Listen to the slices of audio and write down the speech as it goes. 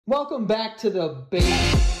Welcome back to the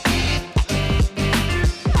basement.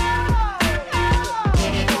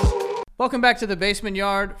 Welcome back to the basement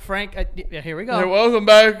yard, Frank. Here we go. Hey, welcome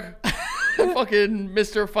back, fucking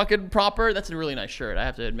Mr. Fucking Proper. That's a really nice shirt, I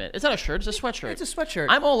have to admit. It's not a shirt; it's a sweatshirt. It's a sweatshirt.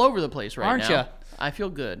 I'm all over the place right Aren't now. ya? I feel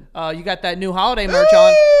good. You got that new holiday merch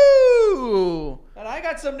on. Ooh! And I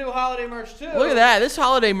got some new holiday merch too. Look at that! This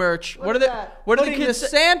holiday merch. What are the Putting kids the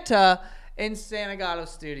say? Santa in Santa Gato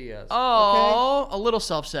Studios. Oh, a little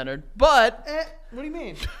self-centered, but What do you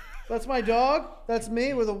mean? That's my dog. That's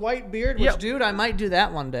me with a white beard. Which, Yep. dude, I might do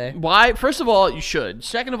that one day. why? First of all, you should.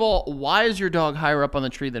 Second of all, why is your dog higher up on the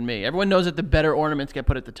tree than me? Everyone knows that the better ornaments get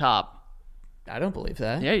put at the top. I don't believe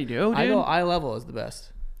that. Yeah, you do, dude. I go eye level is the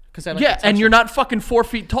best. Cause I like Yeah, to touch and you're them. not fucking 4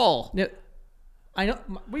 feet tall. Yeah, I know.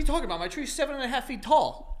 What are you talking about? My tree's 7.5 feet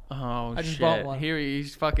tall. Oh I just shit! bought one. Here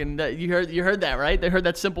he's fucking. You heard that right? They heard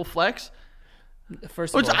that simple flex.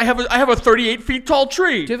 First of all, I have a 38 feet tall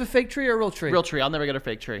tree. do you have a fake tree or a real tree? Real tree. I'll never get a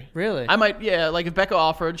fake tree. Really? I might. Yeah. Like if Becca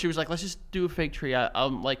offered, she was like, "Let's just do a fake tree."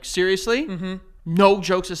 I'm like, seriously? Mm-hmm. No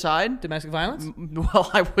jokes aside. Domestic violence?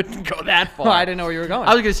 Well, I wouldn't go that far. Oh, I didn't know where you were going.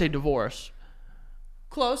 I was gonna say divorce.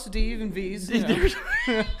 Close. D's and V's. You know.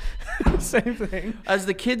 Same thing. As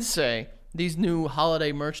the kids say, these new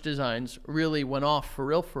holiday merch designs really went off for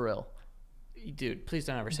real, for real. Dude, please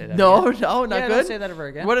don't ever say that. No, again. no, not Yeah, good. don't say that ever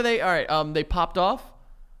again. What are they? All right. They popped off.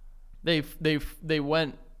 They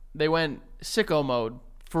went sicko mode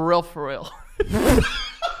for real, for real.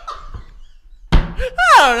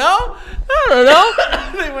 I don't know.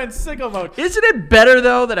 They went sicko mode. Isn't it better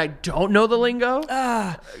though that I don't know the lingo?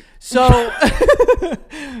 So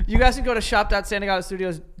you guys can go to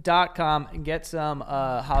shop.santagatostudios.com and get some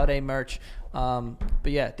holiday merch.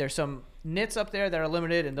 But yeah, there's some knits up there that are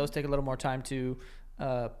limited, and those take a little more time to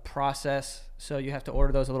process. So you have to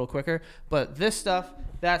order those a little quicker. But this stuff,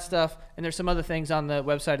 that stuff, and there's some other things on the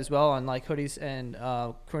website as well, on like hoodies and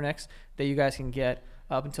crew necks that you guys can get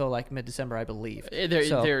up until like mid-December, I believe.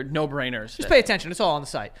 They're no-brainers. Just pay attention. It's all on the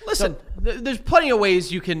site. Listen, there's plenty of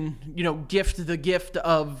ways you can, gift the gift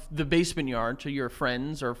of the basement yard to your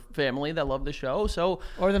friends or family that love the show. So,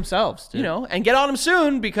 Or themselves, dude. and get on them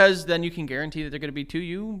soon, because then you can guarantee that they're going to be to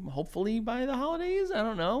you, hopefully by the holidays. I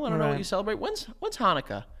don't know. I don't know what Right. you celebrate. When's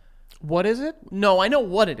Hanukkah? What is it? No, I know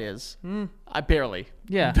what it is. I barely.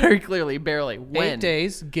 Yeah. Very clearly, barely. When? 8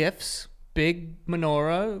 days, gifts, big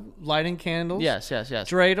menorah, lighting candles. Yes.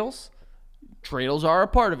 Dreidels. Dreidels are a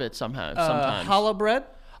part of it somehow. Sometimes. Challah bread.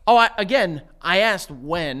 Oh, I asked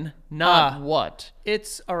when, not what.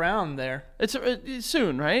 It's around there. It's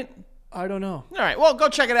soon, right? I don't know. All right. Well, go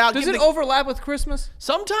check it out. Does it overlap with Christmas?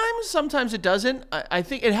 Sometimes it doesn't. I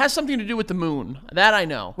think it has something to do with the moon. That I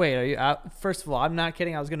know. Wait, are you? First of all, I'm not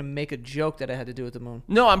kidding. I was gonna make a joke that it had to do with the moon.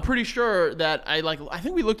 No, I'm pretty sure that I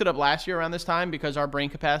think we looked it up last year around this time, because our brain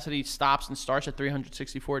capacity stops and starts at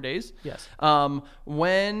 364 days. Yes.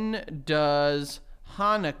 When does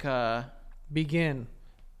Hanukkah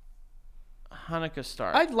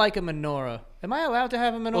start? I'd like a menorah. Am I allowed to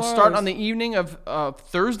have a menorah? We'll start on the evening of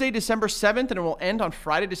Thursday, December 7th, and it will end on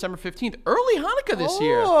Friday, December 15th. Early Hanukkah this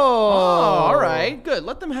year. Oh, all right. Good.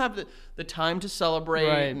 Let them have the time to celebrate,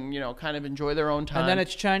 Right. and, kind of enjoy their own time. And then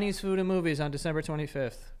it's Chinese food and movies on December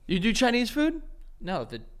 25th. You do Chinese food? No,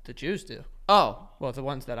 the Jews do. Oh. Well, the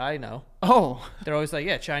ones that I know. Oh. They're always like,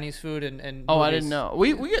 yeah, Chinese food and Oh, movies. I didn't know.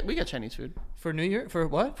 We get Chinese food. For New Year? For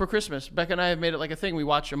what? For Christmas. Becca and I have made it like a thing. We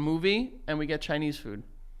watch a movie, and we get Chinese food.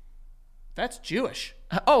 That's Jewish.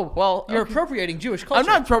 Oh, well. You're okay. appropriating Jewish culture. I'm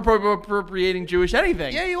not appropriating Jewish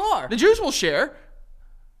anything. Yeah, you are. The Jews will share.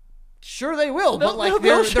 Sure they will, but like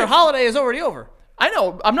they'll their holiday is already over. I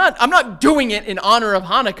know. I'm not doing it in honor of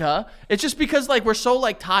Hanukkah. It's just because we're so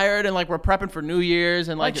tired, and we're prepping for New Year's,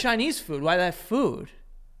 and Like Chinese food. Why that food?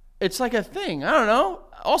 it's like a thing. I don't know.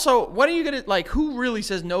 Also, when are you gonna who really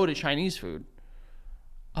says no to Chinese food?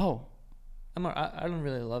 Oh, I don't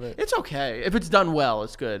really love it. it's okay. If it's done well,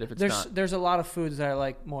 it's good. If it's not. There's a lot of foods that I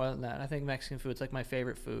like more than that. I think Mexican food's like my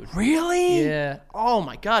favorite food. Really? Yeah. Oh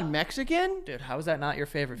my God, Mexican? Dude, how is that not your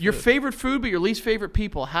favorite food? Your favorite food, but your least favorite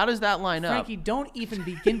people. How does that line up? Frankie, don't even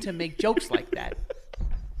begin to make jokes like that.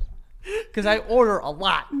 Because I order a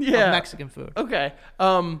lot of Mexican food. Okay.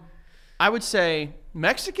 I would say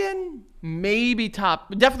Mexican, definitely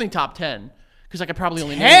top 10. Because I could probably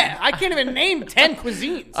only name. I can't even name 10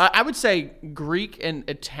 cuisines. I would say Greek and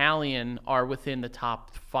Italian are within the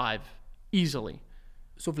top 5 easily.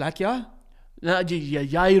 Slovakia?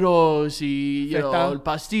 Gyros, Feta. il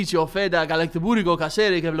pasticcio, feta, galactiburico,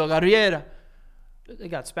 casere, carriera. They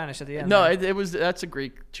got Spanish at the end. No, right? that's a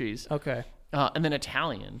Greek cheese. Okay. And then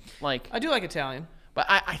Italian, I do like Italian. but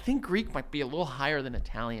I think Greek might be a little higher than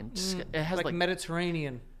Italian. It has Like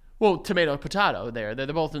Mediterranean. Well, tomato, potato. They're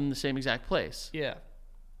both in the same exact place. Yeah.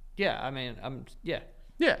 Yeah. I mean, yeah.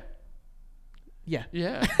 Yeah. Yeah.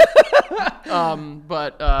 Yeah.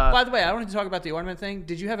 But By the way, I wanted to talk about the ornament thing.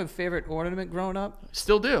 Did you have a favorite ornament growing up?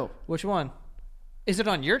 still do. Which one? Is it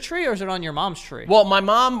on your tree or is it on your mom's tree? Well, my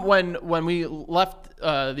mom, when we left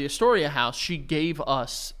the Astoria house, she gave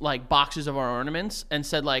us like boxes of our ornaments and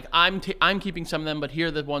said like, I'm keeping some of them, but here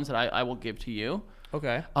are the ones that I will give to you.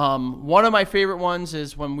 Okay. One of my favorite ones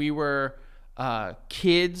is when we were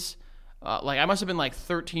kids. Like I must have been like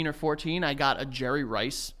 13 or 14. I got a Jerry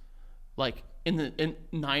Rice, like in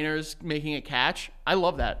Niners making a catch. I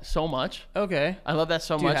love that so much. Okay. I love that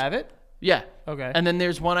so Do much. you have it? Yeah. Okay. And then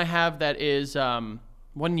there's one I have that is 1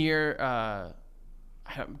 year. I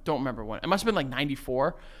don't remember when. It must have been like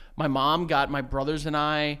 94. My mom got my brothers and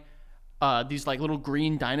I these like little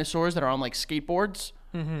green dinosaurs that are on like skateboards.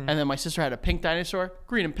 Mm-hmm. And then my sister had a pink dinosaur,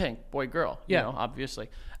 green and pink, boy, girl. Yeah. You know, obviously.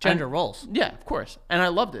 Gender And- roles. Yeah, of course. And I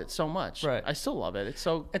loved it so much. Right. I still love it. It's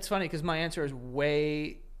so. It's funny because my answer is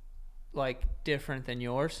way like different than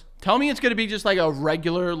yours. Tell me it's going to be just like a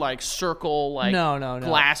regular like circle like No.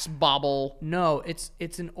 glass bobble. No, it's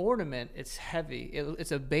an ornament. It's heavy.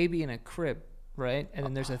 It's a baby in a crib, right? And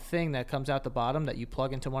then there's a thing that comes out the bottom that you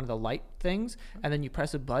plug into one of the light things, and then you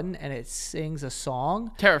press a button and it sings a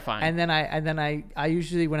song. Terrifying. And then I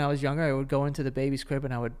usually, when I was younger, I would go into the baby's crib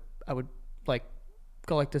and I would like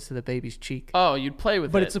go like this to the baby's cheek. Oh, you'd play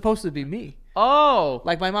with But it. it's supposed to be me. Oh.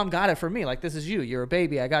 Like my mom got it for me. Like, this is you. You're a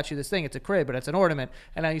baby. I got you this thing. It's a crib, but it's an ornament.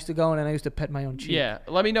 And I used to go in and I used to pet my own cheek. Yeah.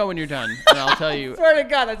 Let me know when you're done, and I'll tell you. I swear to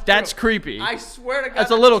God, That's true. creepy. I swear to God,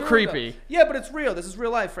 That's a little true, creepy. though. Yeah, but it's real. This is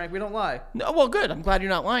real life, Frank. We don't lie. No, well, good. I'm glad you're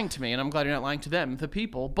not lying to me, and I'm glad you're not lying to them, the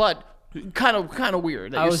people. But kind of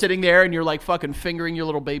weird that you're sitting there and you're like fucking fingering your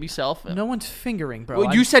little baby self. No one's fingering, bro.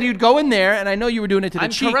 Well, you said you'd go in there, and I know you were doing it to the I'm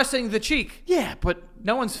cheek. caressing the cheek. Yeah, but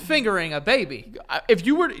No one's fingering a baby. if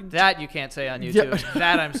you were That you can't say on YouTube. Yeah.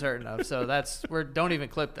 That I'm certain of. So don't even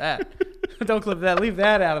clip that. Don't clip that. Leave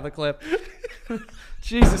that out of the clip.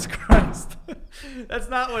 Jesus Christ. That's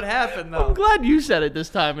not what happened, though. I'm glad you said it this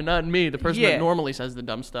time and not me, the person Yeah. that normally says the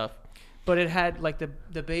dumb stuff. But it had like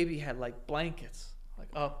the baby had like blankets. Like,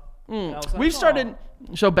 oh. And I was like, We've "Oh." started.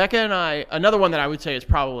 So Becca and I, another one that I would say is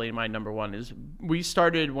probably my number one is we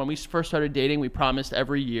started when we first started dating. We promised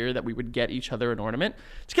every year that we would get each other an ornament.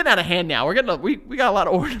 It's getting out of hand now. We got a lot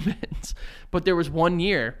of ornaments, but there was 1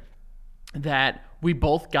 year that we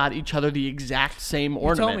both got each other the exact same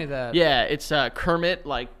ornament. told me that. Yeah, it's Kermit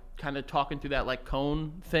like kind of talking through that like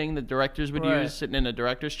cone thing that directors would Right. use sitting in a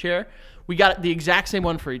director's chair. We got the exact same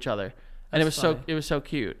one for each other, and That's funny. it was so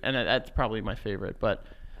cute, and that's probably my favorite. But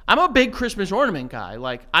I'm a big Christmas ornament guy.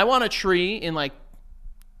 Like, I want a tree in like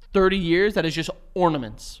 30 years that is just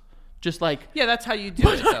ornaments. Just like, Yeah, that's how you do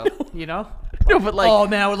it, though. You know? no, but like, Oh,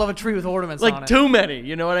 man, I would love a tree with ornaments on like it. too many.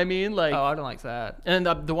 You know what I mean? Like, Oh, I don't like that. and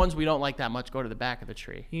the ones we don't like that much go to the back of the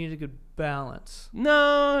tree. You need a good balance.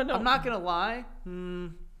 No. I'm not gonna lie.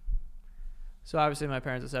 So obviously my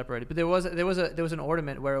parents are separated, but there was an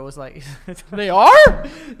ornament where it was like They are?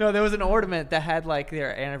 no, there was an ornament that had like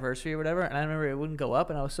their anniversary or whatever, and I remember it wouldn't go up,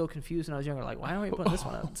 and I was so confused when I was younger, like, why aren't we putting this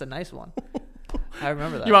one up? It's a nice one. I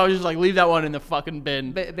remember that. You always just like leave that one in the fucking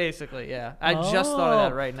bin. Basically, yeah. I just thought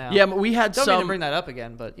of that right now. Yeah, but we had Don't mean to some. bring that up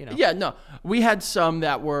again, but you know. Yeah, no, we had some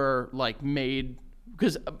that were like made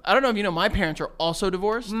because I don't know if you know, my parents are also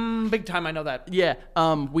divorced. Big time. I know that. Yeah,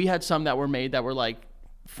 we had some that were made that were like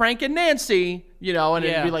Frank and Nancy, you know, and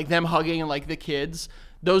it'd Yeah. be like them hugging and like the kids.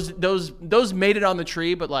 Those made it on the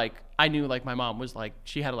tree, but like I knew like my mom was like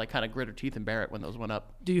she had to like kind of grit her teeth and bear it when those went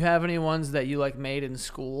up. Do you have any ones that you like made in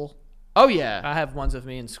school? Oh yeah, I have ones of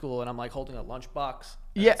me in school, and I'm like holding a lunchbox.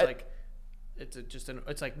 and Yeah. It's like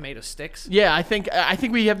it's like made of sticks. yeah. I think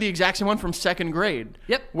we have the exact same one from second grade.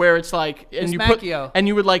 Yep. Where it's like and Miss you Macchio. put and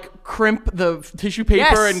you would like crimp the tissue paper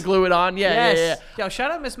Yes. and glue it on. Yeah, yeah. Yo,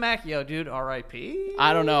 shout out Miss Macchio, dude. R.I.P.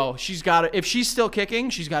 I don't know. She's got to, if she's still kicking,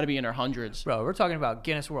 she's got to be in her hundreds. Bro, we're talking about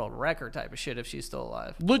Guinness World Record type of shit if she's still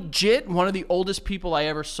alive. Legit, one of the oldest people I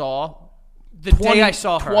ever saw. The day I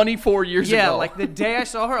saw her. 24 years ago. Yeah, like the day I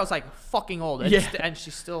saw her, I was like fucking old. And, Yeah. and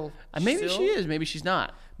she's still. Maybe still- she is. Maybe she's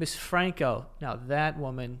not. Miss Franco. Now that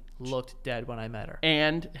woman looked dead when I met her.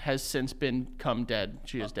 And has since become dead.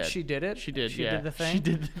 She is dead. She did it? She did. She yeah. did the thing? She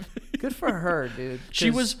did. Good for her, dude. She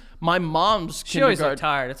 'cause- was My mom's She always kindergarten. looked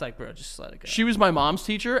tired. It's like, bro, just let it go. She was my mom's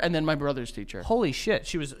teacher and then my brother's teacher. Holy shit.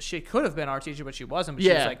 She could have been our teacher, but she wasn't. But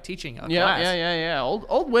she was like teaching a class. Yeah.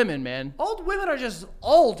 Old women, man. Old women are just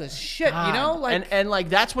old as shit, God. you know? Like, and like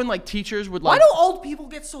that's when like teachers would why like. do old people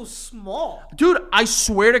get so small? Dude, I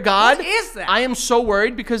swear to God, What is that? I am so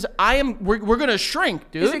worried because we're gonna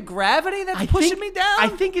shrink, dude. Is it gravity that's pushing me down? I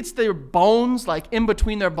think it's their bones, like in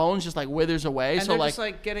between their bones, just like withers away. And so they're like just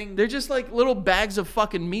like getting. they're just like little bags of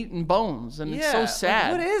fucking meat and bones, and it's so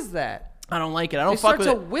sad. Like, what is that? I don't like it. I They don't fuck start with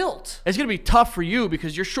to it. wilt. It's gonna be tough for you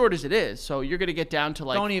because you're short as it is, so you're gonna get down to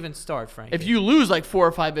like. Don't even start, Frank. If you lose like 4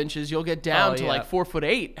 or 5 inches, you'll get down to yeah. like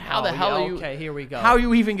 4'8". How the hell yeah, are you? Okay, here we go. How are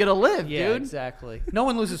you even gonna live, Yeah, dude? exactly. No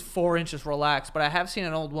one loses 4 inches relaxed, but I have seen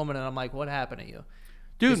an old woman, and I'm like, what happened to you?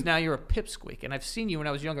 Dude, Because now you're a pipsqueak, and I've seen you when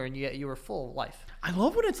I was younger, and yet you were full of life. I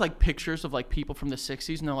love when it's like pictures of like people from the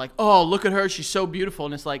 60s, and they're like, "Oh, look at her, she's so beautiful,"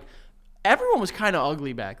 and it's like, everyone was kind of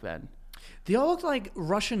ugly back then. They all looked like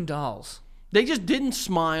Russian dolls. They just didn't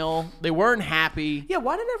smile. They weren't happy. Yeah,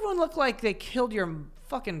 why did everyone look like they killed your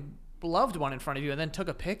fucking loved one in front of you and then took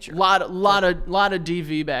a picture? Lot of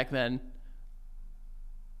DV back then.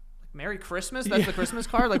 Merry Christmas? That's the Christmas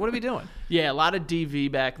card? Like, what are we doing? Yeah, a lot of DV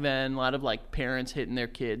back then. A lot of like parents hitting their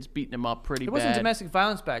kids, beating them up pretty bad. It wasn't domestic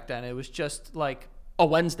violence back then. It was just like A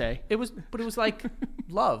Wednesday. it was like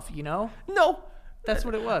love, you know? No, That's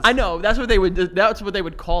what it was. I know. That's what they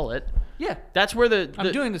would call it. Yeah. That's where the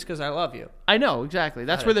I'm doing this because I love you. I know exactly.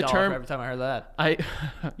 That's I where had the a dollar term. for every time I heard that.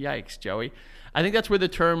 Yikes, Joey. I think that's where the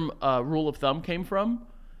term rule of thumb came from.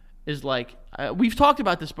 Is like we've talked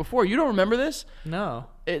about this before. You don't remember this? No.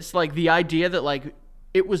 It's like the idea that like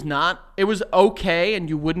it was okay and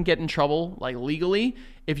you wouldn't get in trouble like legally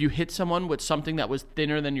if you hit someone with something that was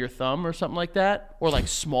thinner than your thumb or something like that, or like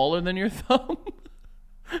smaller than your thumb.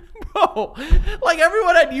 Bro, like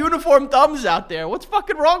everyone had uniform thumbs out there. What's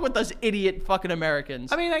fucking wrong with us idiot fucking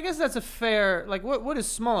Americans? I mean, I guess that's a fair. Like, what is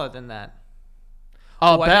smaller than that?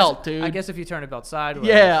 A I belt, guess, dude. I guess if you turn a belt sideways.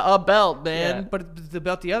 Yeah, a belt, Yeah, man. but the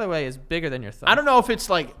belt the other way is bigger than your thumb. I don't know if it's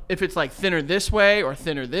like thinner this way or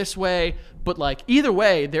thinner this way, but like either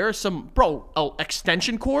way, there are some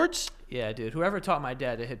extension cords. Yeah, dude. Whoever taught my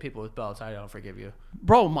dad to hit people with belts, I don't forgive you.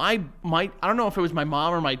 Bro, my I don't know if it was my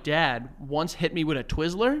mom or my dad once hit me with a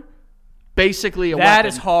Twizzler. Basically a weapon. That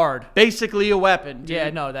is hard. Basically a weapon, dude. Yeah,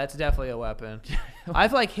 no, that's definitely a weapon.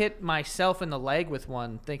 I've like hit myself in the leg with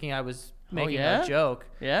one, thinking I was making yeah? a joke.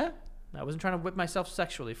 Yeah? I wasn't trying to whip myself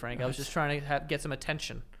sexually, Frank. I was just trying to get some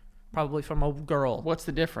attention, probably from a girl. What's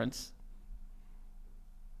the difference?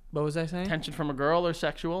 What was I saying? Attention from a girl or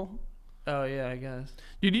sexual? Oh yeah, I guess.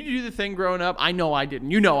 Did you do the thing growing up? I know I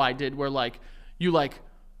didn't. You know I did, where like you like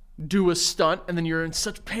do a stunt and then you're in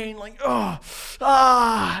such pain, like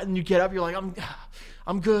and you get up, you're like,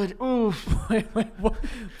 I'm good. Oof. Wait, what?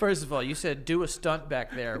 First of all, you said do a stunt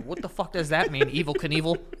back there. What the fuck does that mean, Evil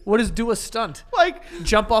Knievel? What is do a stunt? Like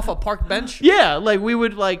Jump off a park bench? yeah, like we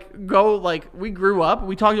would like go like we grew up.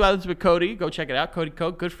 We talked about this with Cody. Go check it out. Cody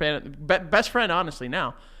Coke, good friend, best friend, honestly.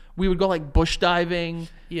 Now we would go like bush diving.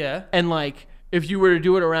 Yeah. And like if you were to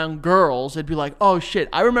do it around girls, it'd be like, oh shit.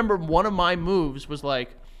 I remember one of my moves was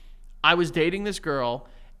like I was dating this girl,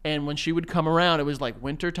 and when she would come around, it was like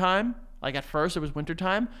winter time. Like at first it was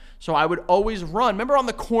wintertime. So I would always run. Remember on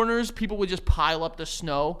the corners, people would just pile up the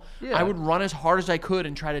snow. Yeah. I would run as hard as I could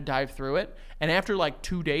and try to dive through it. And after like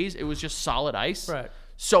 2 days, it was just solid ice. Right.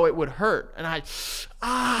 So it would hurt. And And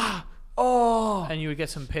you would get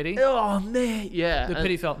some pity? oh man. Yeah. The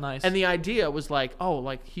pity felt nice. And the idea was like, oh,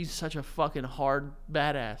 like he's such a fucking hard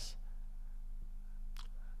badass.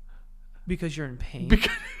 Because you're in pain.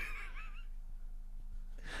 Because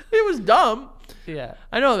it was dumb. Yeah.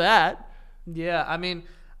 I know that. Yeah, I mean,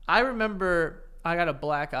 I remember I got a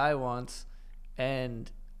black eye once, and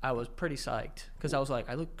I was pretty psyched because I was like,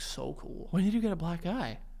 I look so cool. When did you get a black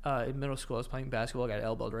eye? In middle school, I was playing basketball. I got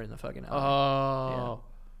elbowed right in the fucking eye. Oh.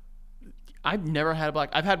 Yeah. I've never had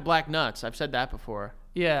I've had black nuts. I've said that before.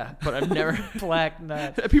 Yeah. But I've never. Black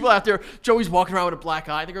nuts. People out there, Joey's walking around with a black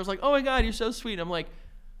eye. The girl's like, oh my God, you're so sweet. I'm like,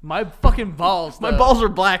 My fucking balls. my though. balls are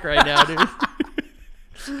black right now, dude.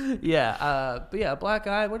 Yeah, but yeah, black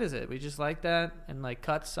eye. What is it? We just like that, and like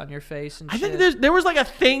cuts on your face and I shit. think there was like a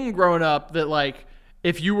thing growing up that like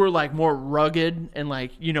if you were like more rugged and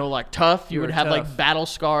like like tough, you You would were have like tough. battle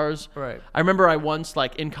scars. Right. I remember I once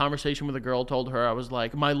like in conversation with a girl told her I was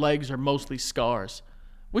like, my legs are mostly scars,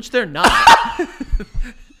 which they're not.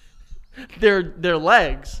 they're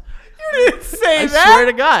legs. You didn't say I that. swear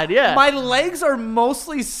to God, yeah. My legs are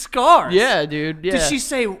mostly scars. Yeah, dude. Yeah. Did she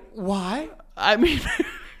say why? I mean,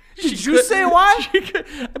 Did you say why?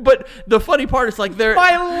 But the funny part is like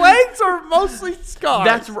My legs are mostly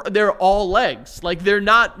scars. they're all legs. Like they're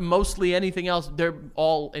not mostly anything else. They're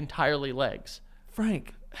all entirely legs.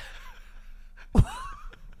 Frank.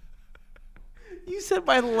 You said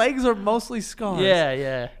my legs are mostly scars.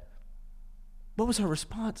 Yeah. What was her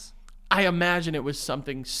response? I imagine it was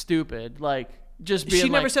something stupid, like just being. She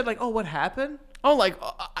never like, said like, "Oh, what happened?" Oh, like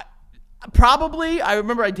probably. I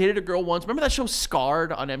remember I dated a girl once. Remember that show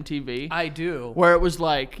Scarred on MTV? I do. Where it was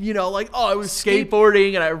like, like, oh, I was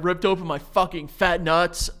skateboarding and I ripped open my fucking fat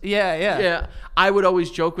nuts. Yeah. I would always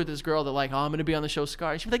joke with this girl that like, oh, I'm gonna be on the show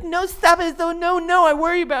Scarred. She'd be like, no, stop it, though, no, I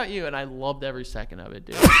worry about you, and I loved every second of it,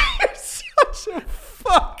 dude. You're such a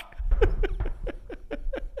fuck.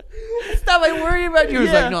 Stop! I worry about you. He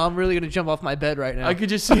was like, no, I'm really gonna jump off my bed right now. I could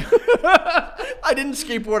just see. I didn't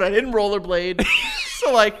skateboard. I didn't rollerblade.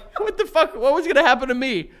 So like, what the fuck? What was gonna happen to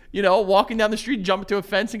me? Walking down the street, jump into a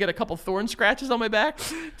fence, and get a couple thorn scratches on my back.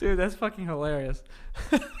 Dude, that's fucking hilarious.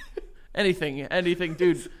 Anything,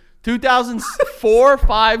 dude. 2004,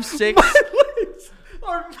 5, 6. My legs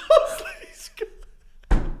are mostly scars.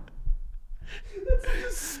 That's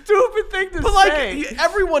a stupid thing to But say. like,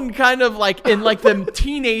 everyone kind of like in like the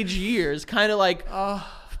teenage years, kind of like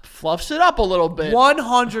fluffs it up a little bit.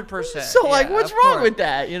 100%. So like, what's of wrong course. with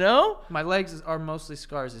that? My legs are mostly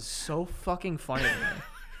scars is so fucking funny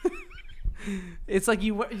to me. It's like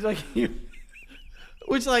you.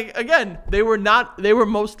 Which, like, again, they were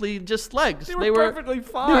mostly just legs. They were perfectly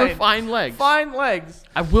fine. They were fine legs. Fine legs.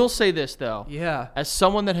 I will say this, though. Yeah. As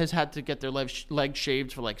someone that has had to get their legs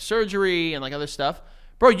shaved for, like, surgery and, like, other stuff,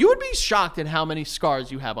 bro, you would be shocked at how many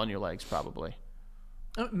scars you have on your legs, probably.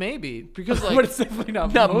 Maybe. Because, like, but it's definitely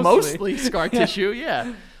not mostly scar tissue,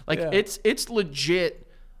 yeah. Like, Yeah. it's legit.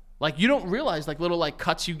 Like, you don't realize, like, little, like,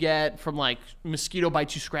 cuts you get from, like, mosquito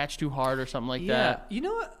bites you scratch too hard or something like that. You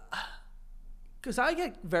know what? Because I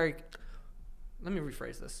get very... Let me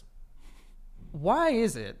rephrase this. Why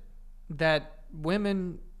is it that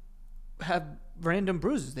women have random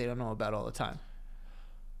bruises they don't know about all the time?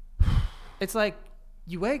 It's like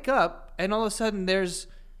you wake up and all of a sudden there's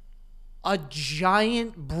a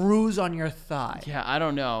giant bruise on your thigh. Yeah, I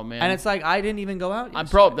don't know, man. And it's like, I didn't even go out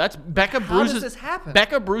yesterday. Bro, that's Becca How bruises. does this happen?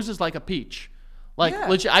 Becca bruises like a peach. Like, Yeah.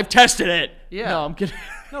 legit, I've tested it. Yeah. No, I'm kidding.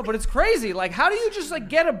 No, but it's crazy. Like, how do you just like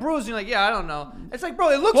get a bruise and you're like, yeah, I don't know. It's like, bro,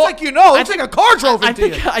 it looks like you know. It looks like a car drove into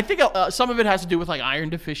you. I think some of it has to do with like iron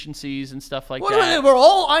defificiencies and stuff like What, that. we're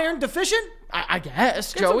all iron deficient? I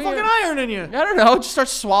guess, Get Joey. some fucking iron in you. I don't know. Just start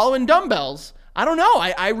swallowing dumbbells. I don't know.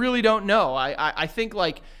 I really don't know. I think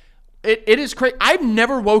like it is crazy. I've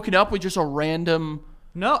never woken up with just a random.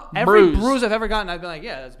 No, every bruise. bruise I've ever gotten, I've been like,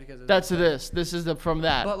 yeah, that's because of That's this. This is from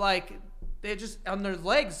that. But like, they just on their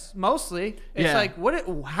legs mostly. It's Yeah.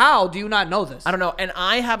 like, how do you not know this? I don't know. And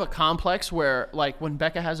I have a complex where like when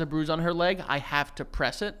Becca has a bruise on her leg, I have to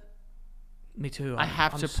press it. Me too. I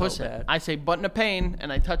have to push it. I say button of pain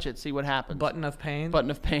and I touch it, see what happens. Button of pain. Button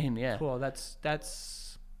of pain, yeah. Cool. That's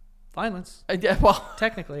violence. Yeah, well,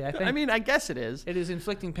 Technically, I think. I mean, I guess it is. it is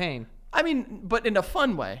inflicting pain. I mean, but in a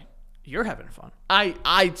fun way. You're having fun.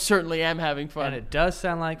 I certainly am having fun. And it does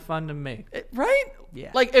sound like fun to me. Right? Yeah.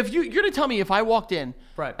 Like if you're gonna tell me if I walked in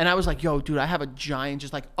Right. and I was like, yo, dude, I have a giant,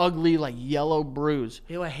 just like ugly, like yellow bruise.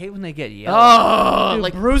 Ew, I hate when they get yellow. Oh, Dude,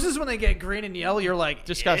 like bruises when they get green and yellow, you're like,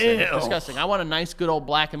 disgusting. ew. Disgusting. I want a nice, good old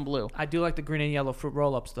black and blue. I do like the green and yellow fruit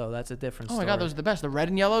roll-ups, though. That's a different Oh story. my god, those are the best. The red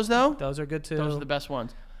and yellows though, Those are good, too. those are the best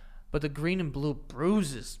ones. But the green and blue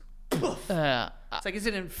bruises. It's like, is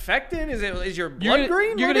it infected? Is your blood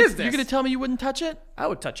green? You're What gonna, is this? You're gonna tell me you wouldn't touch it? I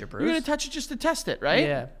would touch your bruise. You're gonna touch it just to test it, right?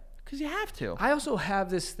 Yeah. Because you have to. I also have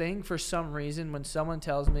this thing for some reason when someone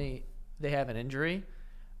tells me they have an injury,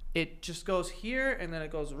 it just goes here and then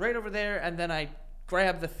it goes right over there and then I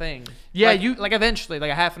grab the thing. Yeah, like eventually,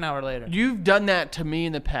 like a half an hour later. You've done that to me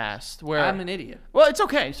in the past. Where I'm an idiot. Well, it's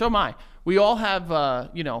okay. So am I. We all have,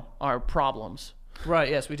 our problems. Right?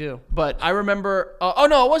 Yes, we do. But I remember. Oh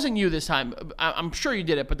no, it wasn't you this time. I'm sure you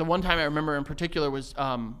did it. But the one time I remember in particular was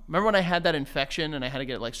remember when I had that infection and I had to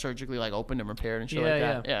get it like surgically like opened and repaired and shit like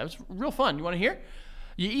that. Yeah, it was real fun. You want to hear?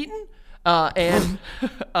 You eating? And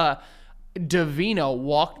Davino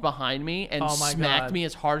walked behind me and smacked me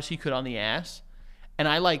as hard as he could on the ass, and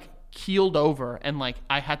I like keeled over and like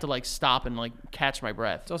I had to like stop and like catch my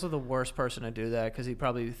breath. It's also the worst person to do that because he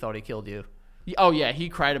probably thought he killed you. Oh yeah, he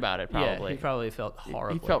cried about it probably. Yeah, he probably felt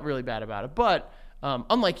horrible. He felt really bad about it. But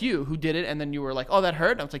unlike you, who did it, and then you were like, "Oh, that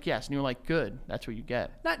hurt." And I was like, "Yes," and you were like, "Good, that's what you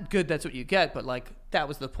get." Not good. That's what you get. But like that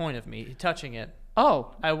was the point of me touching it.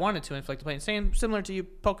 Oh, I wanted to inflict the pain. Similar to you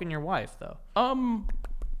poking your wife, though.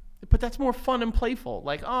 but that's more fun and playful.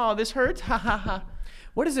 Like, oh, this hurts. Ha ha ha.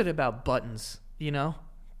 What is it about buttons? You know,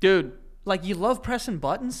 Dude. like you love pressing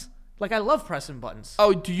buttons. Like I love pressing buttons.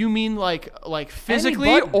 Oh, do you mean like physically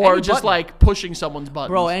button, or any just button. like pushing someone's buttons?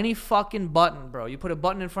 Bro, any fucking button, bro. You put a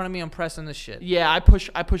button in front of me, I'm pressing this shit. Yeah, I push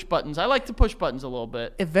buttons. I like to push buttons a little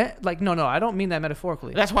bit. No, I don't mean that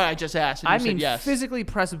metaphorically. That's why I just asked. And I you mean said yes. physically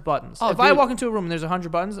press buttons. Oh, if I dude. walk into a room and there's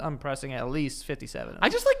 100 buttons, I'm pressing at least 57. I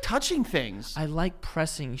just like touching things. I like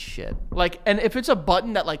pressing shit. Like, and if it's a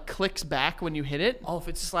button that like clicks back when you hit it, Oh, if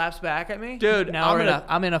it slaps back at me, Dude, now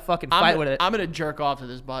I'm in a fucking fight with it. I'm gonna jerk off to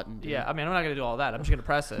this button. Dude. Yeah, I mean, I'm not gonna do all that. I'm just gonna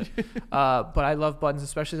press it. But I love buttons,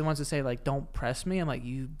 especially the ones that say like "Don't press me." I'm like,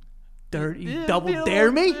 you dirty, you double dare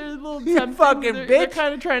me, you fucking They're bitch.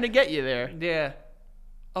 kind of trying to get you there. Yeah.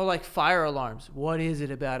 Oh, like fire alarms. What is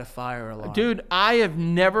it about a fire alarm? Dude, I have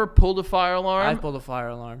never pulled a fire alarm. I pulled a fire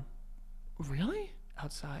alarm Really?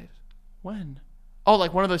 outside. When? Oh,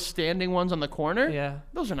 like one of those standing ones on the corner? Yeah.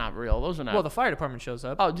 Those are not real. Those are not. Well, the fire department shows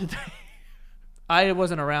up. oh, did they? I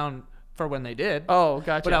wasn't around for when they did. Oh,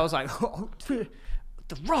 gotcha. But I was like, oh, the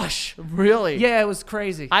rush. Really? Yeah, it was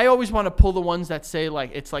crazy. I always want to pull the ones that say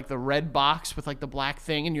like it's like the red box with like the black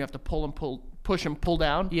thing, and you have to push and pull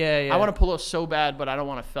down. Yeah, yeah. I want to pull those so bad, but I don't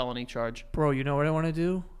want a felony charge. Bro, you know what I want to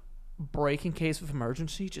do? Break in case of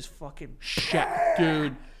emergency. Just fucking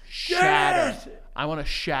Dude, shatter. I want to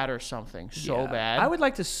shatter something so Yeah. bad. I would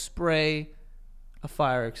like to spray a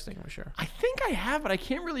fire extinguisher. I think I have, but I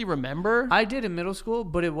can't really remember. I did in middle school,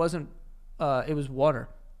 but it wasn't. It was water.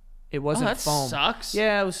 It wasn't that foam. sucks.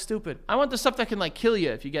 Yeah, it was stupid. I want the stuff that can like kill you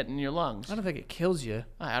if you get it in your lungs. I don't think it kills you.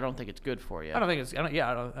 I don't think it's good for you. I don't think it's.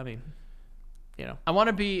 I mean, you know. I want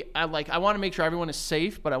to be. I want to make sure everyone is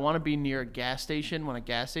safe, but I want to be near a gas station when a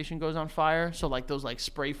gas station goes on fire, so like those like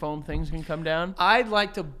spray foam things can come down. I'd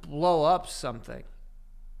like to blow up something.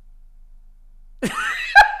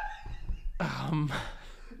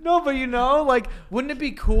 No, but you know, like, wouldn't it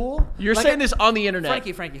be cool? You're Like saying this on the internet.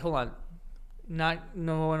 Frankie, hold on. Not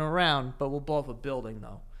no one around, but we'll blow up a building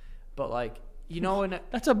though. But like, you know,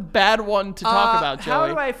 That's a bad one to talk about, Joey. How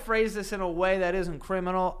do I phrase this in a way that isn't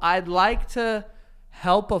criminal? I'd like to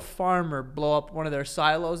help a farmer blow up one of their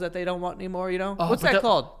silos that they don't want anymore. You know, what's but that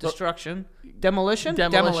called? Destruction, demolition.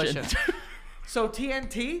 So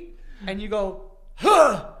TNT, and you go,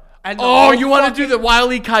 huh. And the Oh, whole you want to fucking- do the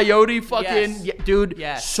Wile E. Coyote fucking Yes. yeah, dude?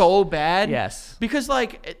 Yes. So bad. Yes. Because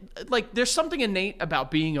like there's something innate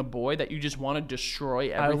about being a boy that you just want to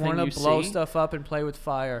destroy I everything want you to blow see. stuff up and play with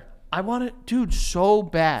fire I want it, dude, so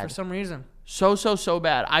bad. for some reason. So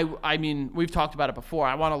bad. I mean, we've talked about it before.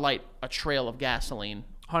 I want to light a trail of gasoline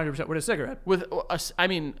 100% with a cigarette. with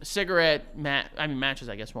cigarette matches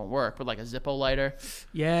I guess won't work, but like a Zippo lighter.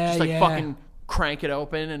 Yeah, Just like yeah. fucking crank it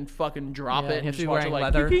open and fucking drop Yeah, it you and have to just be watch it wearing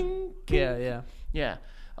like leather. king, king. Yeah. Yeah.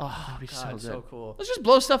 Oh, that'd be so God, good. so cool. Let's just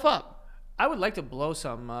blow stuff up. I would like to blow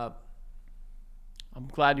something up. I'm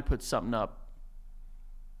glad you put something up.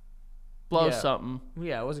 Blow Yeah. something.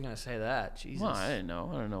 Yeah, I wasn't gonna say that. Jesus. Well, I didn't know.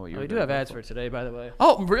 I don't know what you were We do doing have ads before. for today, by the way.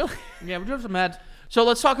 Oh, really? Yeah, we do have some ads. So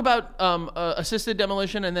let's talk about assisted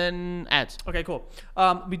demolition and then ads. Okay, cool.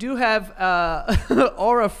 We do have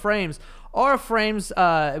Aura Frames. Aura Frames,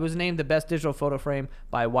 it was named the best digital photo frame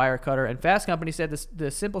by Wirecutter, and Fast Company said the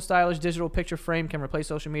simple, stylish digital picture frame can replace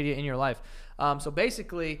social media in your life. So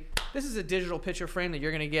basically, this is a digital picture frame that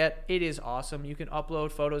you're going to get. It is awesome. You can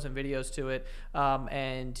upload photos and videos to it,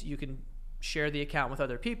 and you can share the account with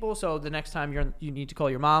other people. So the next time you need to call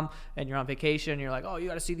your mom and you're on vacation, you're like, oh, you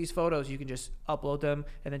got to see these photos. You can just upload them,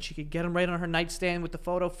 and then she could get them right on her nightstand with the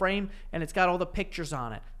photo frame, and it's got all the pictures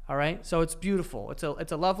on it. All right, so it's beautiful. It's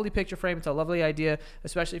a lovely picture frame. It's a lovely idea,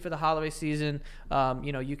 especially for the holiday season.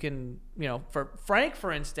 You can, for Frank,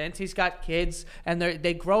 for instance, he's got kids, and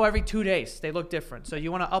they grow every 2 days. They look different. So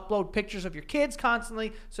you want to upload pictures of your kids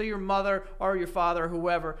constantly, so your mother or your father,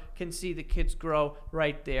 whoever, can see the kids grow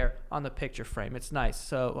right there on the picture frame. It's nice.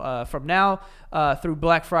 So from now through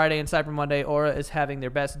Black Friday and Cyber Monday, Aura is having their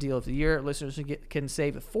best deal of the year. Listeners can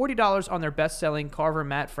save $40 on their best-selling Carver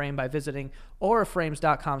matte frame by visiting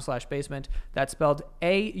auraframes.com/basement. That's spelled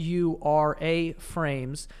AURA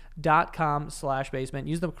frames.com/basement.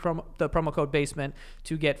 Use the promo code basement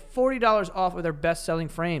to get $40 off of their best-selling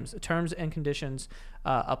frames. Terms and conditions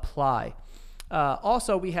apply.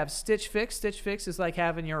 Also, we have Stitch Fix. Stitch Fix is like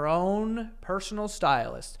having your own personal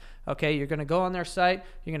stylist. Okay, you're going to go on their site.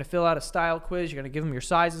 You're going to fill out a style quiz. You're going to give them your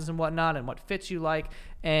sizes and whatnot and what fits you like,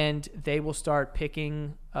 and they will start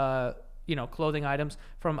picking clothing items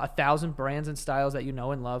from 1,000 brands and styles that you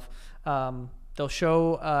know and love. They'll They'll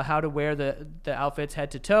show how to wear the outfits head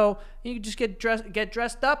to toe. You can just get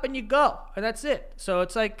dressed up and you go, and that's it. So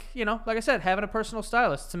it's like, like I said, having a personal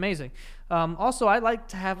stylist. It's amazing. Also, I like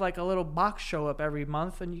to have like a little box show up every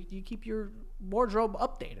month, and you keep your wardrobe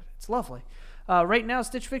updated. It's lovely. Right now,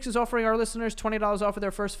 Stitch Fix is offering our listeners $20 off of their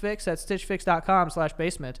first fix at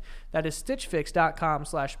stitchfix.com/basement. That is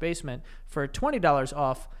stitchfix.com/basement for $20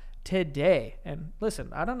 off today. And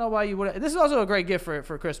listen, I don't know why you would. This is also a great gift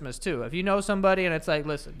for Christmas too. If you know somebody and it's like,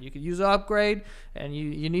 listen, you could use an upgrade and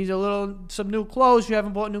you need some new clothes. You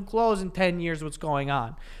haven't bought new clothes in 10 years. What's going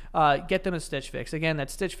on? Get them a Stitch Fix. Again,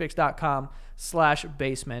 that's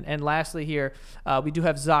stitchfix.com/basement. And lastly here, we do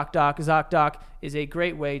have ZocDoc. ZocDoc is a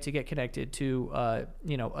great way to get connected to, a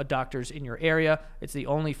doctors in your area. It's the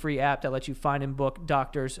only free app that lets you find and book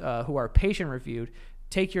doctors who are patient reviewed,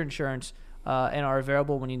 take your insurance, and are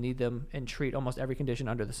available when you need them and treat almost every condition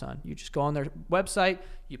under the sun. You just go on their website,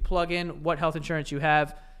 you plug in what health insurance you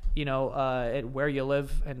have, and where you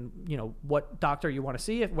live, and what doctor you want to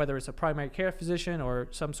see, whether it's a primary care physician or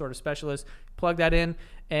some sort of specialist. Plug that in,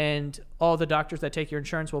 and all the doctors that take your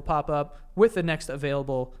insurance will pop up with the next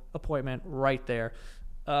available appointment right there.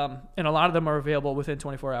 And a lot of them are available within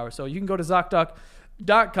 24 hours. So you can go to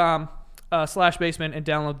ZocDoc.com/basement and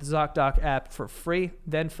download the ZocDoc app for free.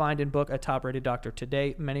 Then find and book a top-rated doctor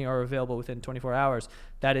today. Many are available within 24 hours.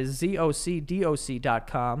 That is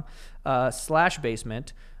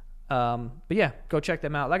ZocDoc.com/basement. But yeah, go check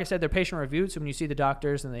them out. Like I said, they're patient reviewed. So when you see the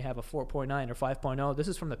doctors and they have a 4.9 or 5.0, this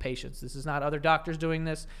is from the patients. This is not other doctors doing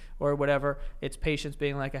this or whatever. It's patients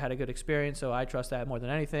being like, I had a good experience. So I trust that more than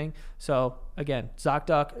anything. So again,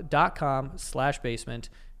 ZocDoc.com/basement.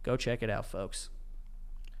 Go check it out, folks.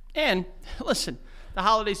 And listen, the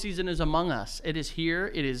holiday season is among us. It is here.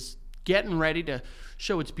 It is getting ready to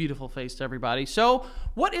show its beautiful face to everybody. So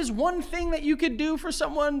what is one thing that you could do for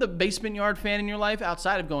someone, the Basement Yard fan in your life,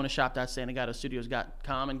 outside of going to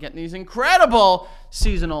shop.santagatostudios.com and getting these incredible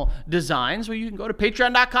seasonal designs? Well, you can go to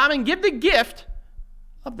patreon.com and give the gift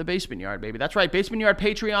of the Basement Yard, baby. That's right, Basement Yard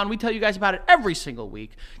Patreon. We tell you guys about it every single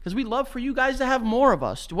week because we love for you guys to have more of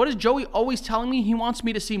us. What is Joey always telling me? He wants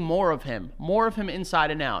me to see more of him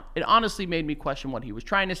inside and out. It honestly made me question what he was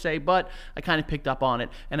trying to say, but I kind of picked up on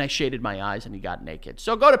it, and I shaded my eyes, and he got naked.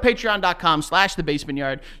 So go to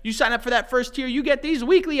patreon.com/thebasementyard. You sign up for that first tier, you get these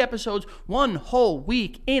weekly episodes 1 whole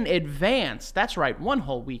week in advance. That's right, 1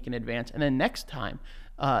 whole week in advance. And then next tier,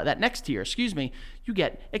 you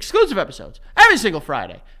get exclusive episodes every single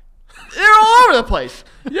Friday. They're all over the place.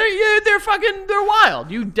 They're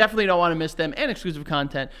wild. You definitely don't want to miss them, and exclusive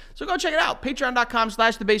content. So go check it out.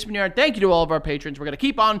 Patreon.com/thebasementyard. Thank you to all of our patrons. We're going to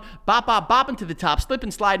keep on bopping to the top, slip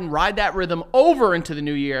and slide and ride that rhythm over into the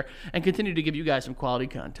new year and continue to give you guys some quality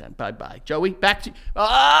content. Bye-bye. Joey, back to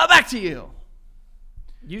you.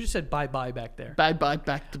 You just said bye-bye back there. Bye-bye,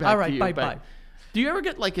 back to you. All right, bye-bye. Do you ever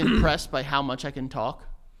get impressed by how much I can talk?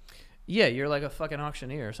 Yeah, you're like a fucking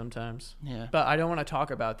auctioneer sometimes. Yeah. But I don't want to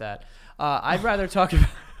talk about that. I'd rather talk about...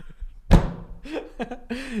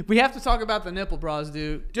 We have to talk about the nipple bras,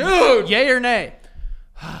 dude. Dude! Yay or nay?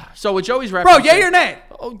 So with Joey's referencing... Bro, yay or nay?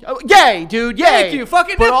 Yay, dude, yay. Thank you,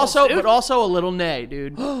 fucking nipples, dude. But also a little nay,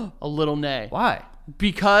 dude. A little nay. Why?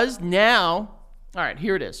 Because now... All right,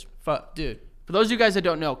 here it is. Dude. For those of you guys that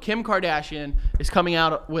don't know, Kim Kardashian is coming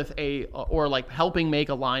out with helping make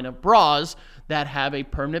a line of bras that have a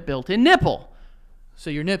permanent built-in nipple. So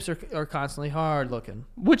your nips are constantly hard looking.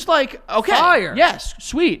 Which, okay. Fire. Yes,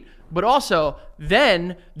 sweet. But also,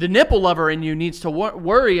 then the nipple lover in you needs to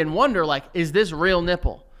worry and wonder, is this real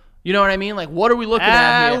nipple? You know what I mean? What are we looking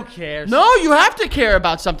at here? Who cares? No, you have to care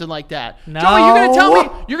about something like that. No. Joey,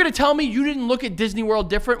 you're gonna tell me you didn't look at Disney World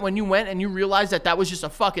different when you went and you realized that was just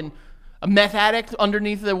a meth addict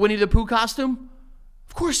underneath the Winnie the Pooh costume?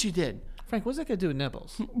 Of course you did. Frank, what's that got to do with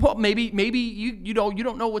nipples? Well, maybe you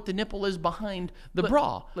don't know what the nipple is behind the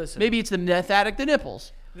bra. Listen. Maybe it's the meth addict, the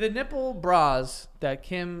nipples. The nipple bras that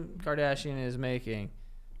Kim Kardashian is making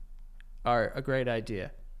are a great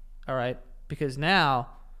idea. All right? Because now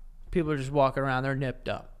people are just walking around, they're nipped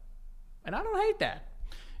up. And I don't hate that.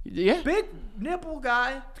 Yeah. Big nipple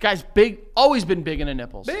guy. This guy's big, always been big into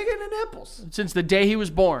nipples. Big into nipples. Since the day he was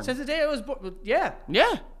born. Since the day I was born. Yeah.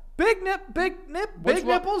 Yeah. Big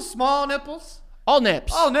nipples, small nipples. All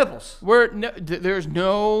nips. All nipples. There's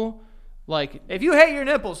no, if you hate your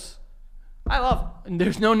nipples, I love them.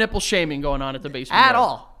 There's no nipple shaming going on at the basement. At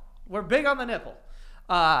all. We're big on the nipple.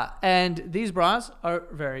 And these bras are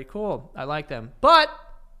very cool. I like them. But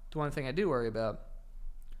the one thing I do worry about,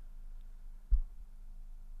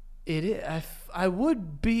 I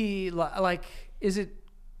would be is it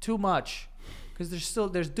too much? Because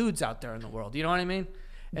there's dudes out there in the world. You know what I mean?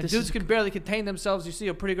 And dudes can barely contain themselves. You see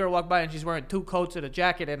a pretty girl walk by and she's wearing 2 coats and a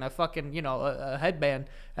jacket and a fucking, a headband.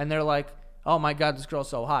 And they're like, oh my God, this girl's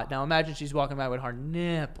so hot. Now imagine she's walking by with her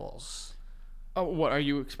nipples. Oh, what are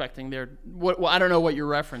you expecting there? Well, I don't know what you're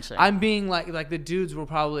referencing. I'm being like the dudes will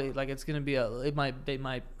probably, like, it's going to be they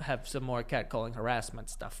might have some more catcalling harassment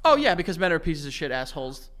stuff. Oh, yeah, because men are pieces of shit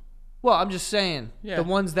assholes. Well, I'm just saying, the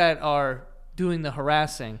ones that are doing the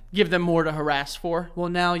harassing. Give them more to harass for? Well,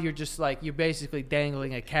 now you're just like, you're basically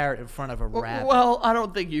dangling a carrot in front of a rabbit. Well, I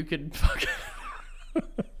don't think you could fucking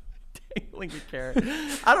dangling a carrot.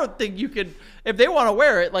 I don't think you could, if they want to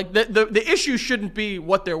wear it, like the issue shouldn't be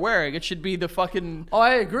what they're wearing. It should be the fucking. Oh,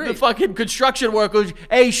 I agree. The fucking construction workers.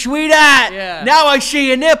 Hey, sweetheart. Yeah. Now I see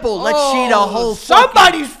your nipple. Let's see the whole.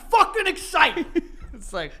 Somebody's fucking excited.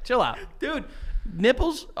 It's like, chill out, dude.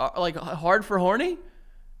 Nipples are like hard for horny.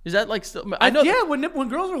 Is that like still? I know. Yeah, when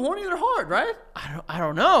girls are horny, they're hard, right? I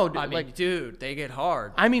don't know. Dude. I mean, like, dude, they get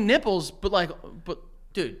hard. I mean nipples, but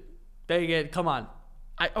dude, they get. Come on.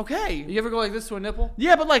 Okay. You ever go like this to a nipple?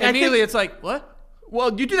 Yeah, but like immediately it's like, what?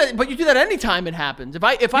 Well, you do that, but you do that anytime it happens. If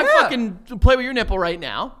I fucking play with your nipple right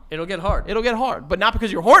now, it'll get hard. It'll get hard, but not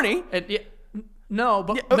because you're horny. No,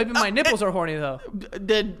 but maybe my nipples are horny though.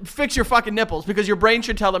 Then fix your fucking nipples, because your brain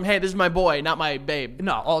should tell them, hey, this is my boy, not my babe.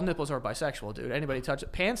 No, all nipples are bisexual, dude. Anybody touch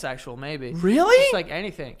it? Pansexual, maybe. Really? Just like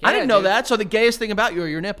anything. Yeah, I didn't know that. So the gayest thing about you are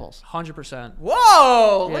your nipples. 100%.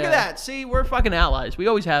 Whoa! Look at that. See, we're fucking allies. We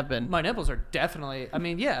always have been. My nipples are definitely. I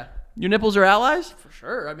mean, yeah. Your nipples are allies? For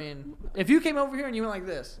sure. I mean, if you came over here and you went like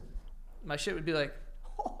this, my shit would be like.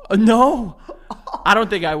 No, I don't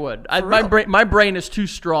think I would. My brain is too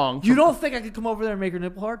strong. You don't think I could come over there and make your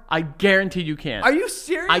nipple hard? I guarantee you can't. Are you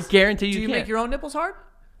serious? I guarantee you can't. Do you make your own nipples hard?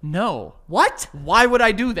 No. What? Why would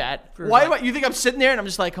I do that? You think I'm sitting there and I'm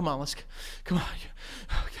just like, come on,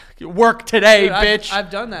 work today, dude, bitch.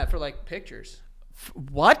 I've done that for like pictures.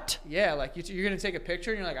 What? Yeah, like you're gonna take a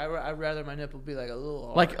picture and you're like, I'd rather my nipple be like a little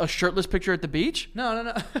hard. Like a shirtless picture at the beach? No,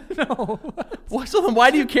 no. Well, so then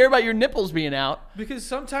why do you care about your nipples being out? Because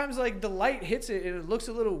sometimes like the light hits it and it looks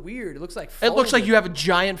a little weird. It looks like folded. It looks like you have a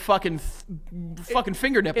giant fucking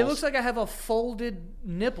finger nipples. It looks like I have a folded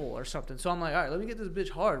nipple or something. So I'm like, all right, let me get this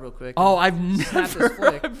bitch hard real quick. Oh, I've never.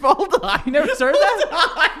 Hold on. You never heard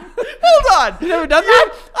that? Hold on. You never done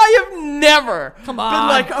that? I have never. Come on. Been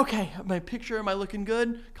like, okay, my picture. Am I looking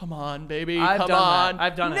good? Come on, baby. I've done on. That.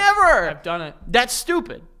 I've done never. it. Never. I've done it. That's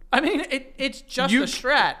stupid. I mean, it's just a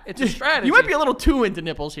strat. It's a strategy. You might be a little too into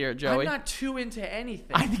nipples here, Joey. I'm not too into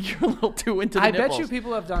anything. I think you're a little too into the nipples. I bet you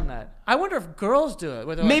people have done that. I wonder if girls do it.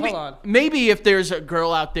 Where they're maybe, like, hold on. Maybe if there's a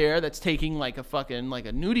girl out there that's taking like a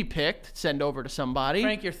nudie pic to send over to somebody.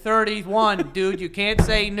 Frank, you're 31, dude. You can't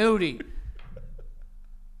say nudie.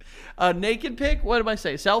 A naked pic? What am I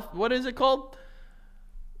saying? What is it called?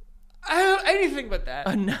 Anything but that.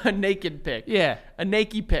 A naked pic. Yeah. A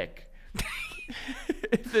naked pic.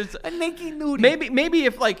 If there's a naked nudie. Maybe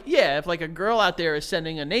if a girl out there is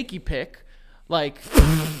sending a naked pic, like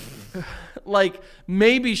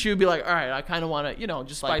maybe she would be like, all right, I kind of want to,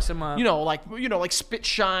 just spice them up. Like spit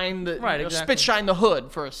shine the exactly. Spit shine the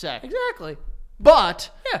hood for a sec. Exactly. But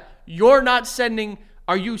you're not sending.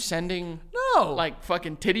 Are you sending like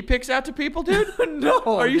fucking titty pics out to people, dude? No.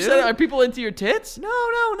 Are people into your tits?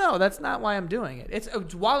 No. That's not why I'm doing it. It's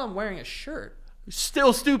while I'm wearing a shirt.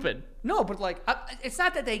 Still stupid. No, but like it's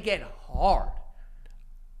not that they get hard.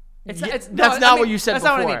 That's not what you said before.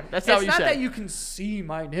 Not what I mean. That's not what you said. It's not that you can see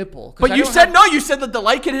my nipple. But you said no. You said that the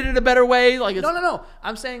light can hit it a better way. Like no.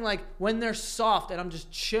 I'm saying like when they're soft and I'm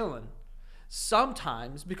just chilling.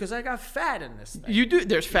 Sometimes, because I got fat in this thing. You do.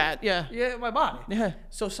 There's fat, yeah. Yeah, my body. Yeah.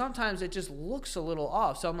 So sometimes it just looks a little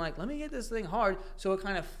off. So I'm like, let me get this thing hard so it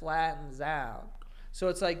kind of flattens out. So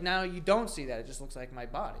it's like now you don't see that. It just looks like my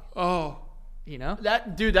body. Oh. You know?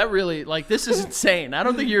 That really, like, this is insane. I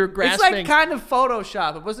don't think you're grasping. It's like kind of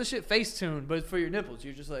Photoshop. It wasn't shit Facetune, but for your nipples.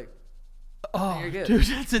 You're just like, oh, you're good. dude,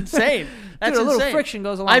 that's insane. That's dude, a little insane. friction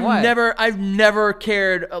goes a long way. I've never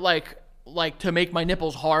cared, like to make my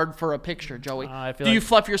nipples hard for a picture, Joey. Do you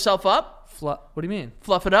fluff yourself up? What do you mean?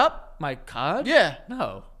 Fluff it up? My cod? Yeah.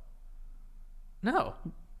 No.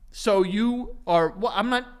 So you are. Well, I'm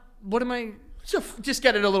not. What am I? So just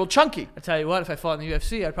get it a little chunky. I tell you what, if I fought in the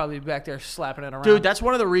UFC, I'd probably be back there slapping it around. Dude, that's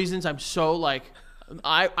one of the reasons I'm so like.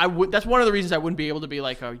 That's one of the reasons I wouldn't be able to be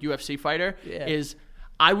like a UFC fighter. Yeah. Is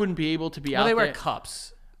I wouldn't be able to be out there. They wear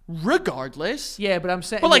cups. Regardless. Yeah, but I'm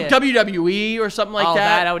saying. But like WWE or something like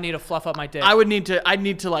that. I would need to fluff up my dick. I'd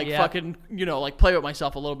need to like fucking, like play with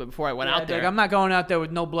myself a little bit before I went out there. Like, I'm not going out there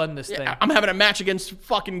with no blood in this thing. I'm having a match against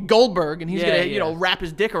fucking Goldberg and he's going to, wrap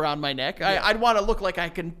his dick around my neck. I'd want to look like I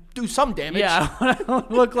can do some damage. Yeah, I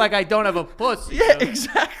don't look like I don't have a pussy. Yeah,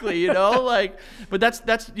 exactly. You know, like, but that's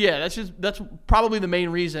probably the main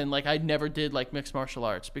reason. Like, I never did like mixed martial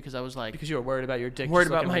arts because I was like, Because you were worried about your dick. worried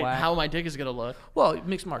just about looking whack. how my dick is gonna look. Well,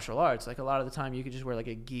 mixed martial arts, like a lot of the time, you could just wear like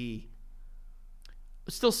a gi.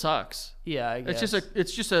 It still sucks. Yeah, I guess.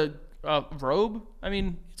 It's just a robe. I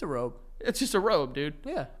mean, It's a robe. it's just a robe, dude.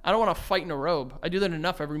 Yeah. I don't want to fight in a robe. I do that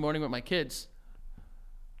enough every morning with my kids.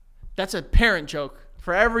 That's a parent joke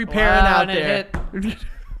for every parent Wow, out and it there. hit.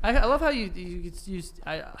 I love how you use.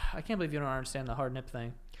 I can't believe you don't understand the hard nip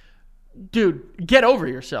thing. Dude, get over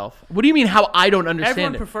yourself. What do you mean how I don't understand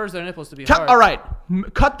Everyone it? prefers their nipples to be hard. All right,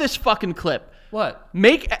 cut this fucking clip. What?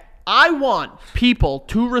 I want people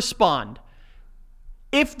to respond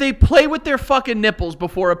if they play with their fucking nipples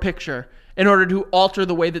before a picture in order to alter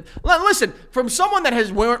the way that... Listen, from someone that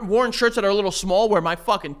has worn shirts that are a little small where my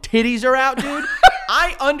fucking titties are out, dude,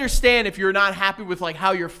 I understand if you're not happy with like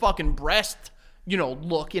how your fucking breast,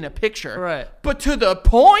 look in a picture. Right. But to the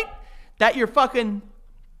point that you're fucking,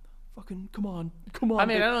 come on. I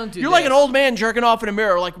mean, I don't do You're like an this. old man jerking off in a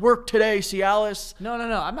mirror, like, work today, Cialis. No.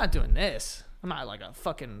 I'm not doing this. I'm not like a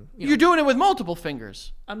fucking. You're doing it with multiple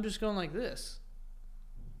fingers. I'm just going like this.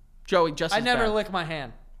 Joey, just I as never bad. lick my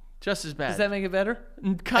hand. Just as bad. Does that make it better?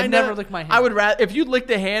 Kinda, I never lick my hand. I would rather, if you licked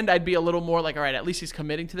the hand, I'd be a little more like, all right, at least he's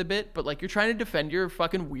committing to the bit. But like, you're trying to defend your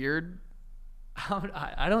fucking weird.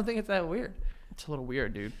 I don't think it's that weird. It's a little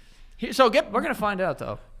weird, dude. We're gonna find out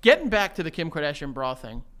though. Getting back to the Kim Kardashian bra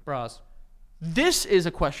thing. Bras. This is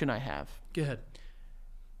a question I have. Go ahead.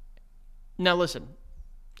 Now listen,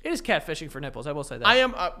 It is catfishing for nipples. I will say that. I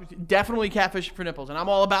am definitely catfishing for nipples, and I'm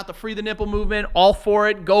all about the free the nipple movement. All for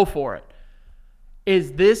it. Go for it.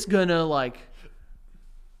 Is this gonna like?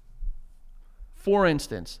 For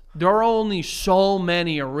instance, there are only so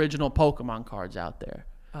many original Pokemon cards out there.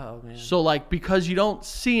 Oh man. So like, because you don't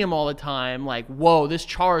see them all the time, like, whoa, this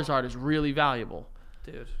Charizard is really valuable.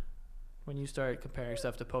 Dude, when you start comparing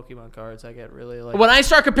stuff to Pokemon cards, I get really like. When I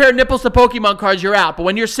start comparing nipples to Pokemon cards, you're out. But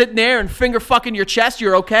when you're sitting there and finger fucking your chest,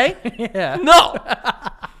 you're okay? Yeah. No.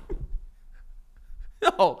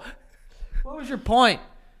 No. What was your point?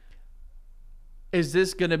 Is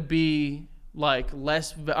this going to be like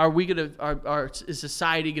less? Are we going to, is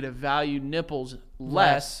society going to value nipples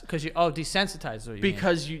less? Because desensitized. Is what you mean.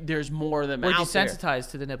 Because there's more of them We're out there.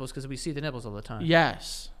 desensitized to the nipples because we see the nipples all the time.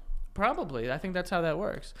 Yes. Probably. I think that's how that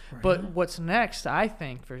works. But what's next, I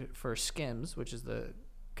think, for Skims, which is the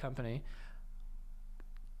company,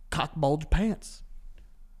 cock bulge pants.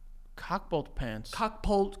 Cock bulge pants. Cock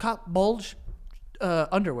bulge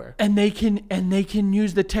underwear. And they can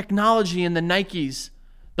use the technology in the Nikes,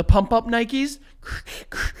 the pump up Nikes.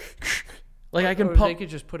 Like I can Or pump. They could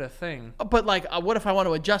just put a thing. But like, what if I want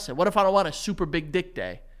to adjust it? What if I don't want a super big dick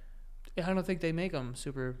day? I don't think they make them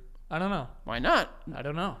super. I don't know. Why not? I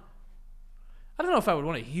don't know. I don't know if I would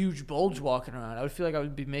want a huge bulge walking around. I would feel like I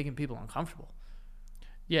would be making people uncomfortable.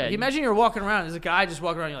 Yeah. Like, imagine you're walking around. There's a guy just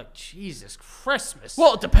walking around. You're like, Jesus Christmas.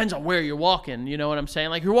 Well, it depends on where you're walking. You know what I'm saying?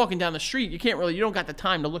 Like you're walking down the street, you don't got the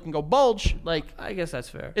time to look and go bulge. Like I guess that's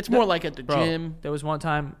fair. it's more like at the Bro, gym. there was one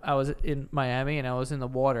time I was in Miami and I was in the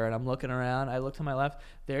water and I'm looking around. I look to my left.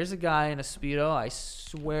 There's a guy in a Speedo. I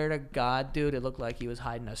swear to God, dude, it looked like he was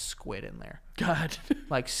hiding a squid in there. God,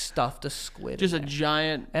 Like stuffed a squid. just a in there.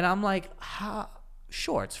 giant. And I'm like,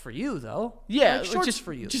 shorts for you though. Yeah, like, shorts just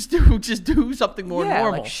for you. Just do something more yeah,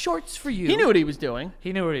 normal. like shorts for you. He knew what he was doing.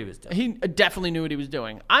 He knew what he was doing. He definitely knew what he was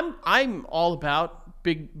doing. I'm all about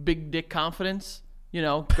big dick confidence.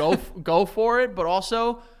 Go for it, but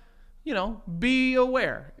also, be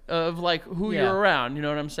aware of like who Yeah. you're around. You know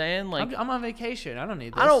what I'm saying? Like I'm on vacation. I don't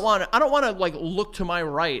need this. I don't want to like look to my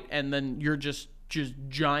right and then you're just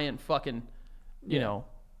giant fucking,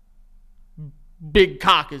 big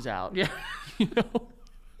cock is out. Yeah.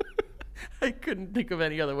 I couldn't think of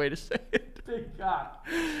any other way to say it. Big cock.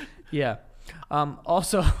 Yeah.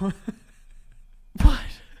 Also, What?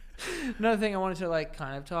 another thing I wanted to like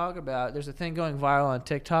kind of talk about. There's a thing going viral on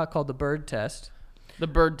TikTok called the bird test. The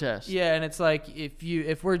bird test. Yeah, and it's like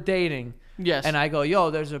if we're dating, Yes. and I go, yo,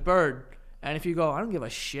 there's a bird, and if you go, I don't give a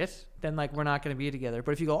shit, then like we're not gonna be together.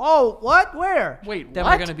 But if you go, oh, what, where? Wait, then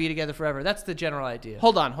what? we're gonna be together forever. That's the general idea.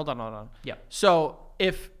 Hold on. Yeah. So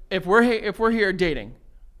if we're here dating,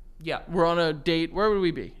 Yeah. we're on a date. Where would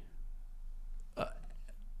we be?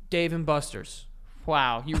 Dave and Buster's.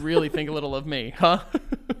 Wow, you really think a little of me, huh?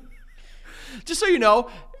 Just so you know,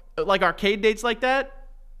 like arcade dates like that,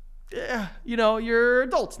 you're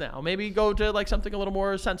adults now. Maybe go to like something a little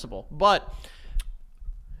more sensible. But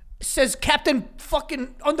says Captain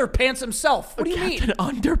fucking Underpants himself. What do you mean? Captain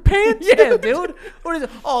Underpants? Yeah, dude. What is it?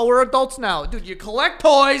 Oh, we're adults now. Dude, you collect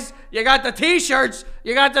toys. You got the t-shirts.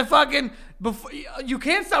 You got the fucking... You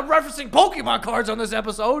can't stop referencing Pokemon cards on this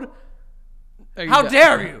episode. How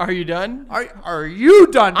dare you? Are you done? Are you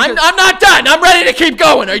done? I'm not done. I'm ready to keep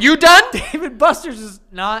going. Are you done? David Buster's is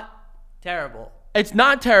not terrible. It's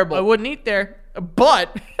not terrible. I wouldn't eat there.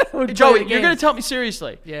 But Would Joey, play the you're gonna games. tell me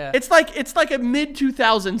seriously? Yeah. It's like a mid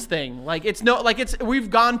 2000s thing. Like we've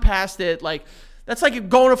gone past it. Like that's like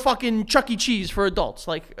going to fucking Chuck E. Cheese for adults.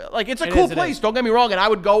 Like it's a cool place. Don't get me wrong, and I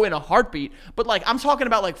would go in a heartbeat. But like I'm talking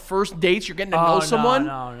about like first dates. You're getting to know someone.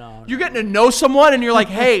 No. You're getting to know someone, and you're like,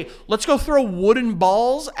 hey, let's go throw wooden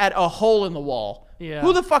balls at a hole in the wall. Yeah.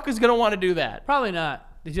 Who the fuck is gonna want to do that? Probably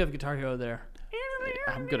not. Did you have Guitar Hero there?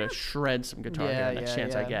 I'm gonna shred some Guitar Hero next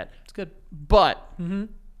chance I get. It's good. But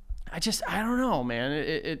I don't know, man.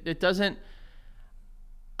 It doesn't.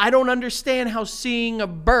 I don't understand how seeing a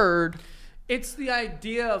bird. It's the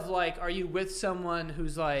idea of like, are you with someone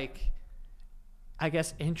who's like, I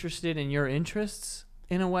guess, interested in your interests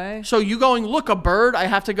in a way? So you going, look, a bird? I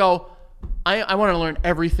have to go. I want to learn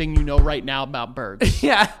everything you know right now about birds.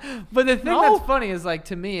 Yeah, but the thing No. that's funny is like,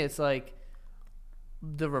 to me, it's like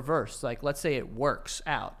the reverse. Like, let's say it works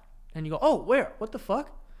out, and you go, oh, where? What the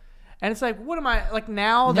fuck? And it's like, what am I like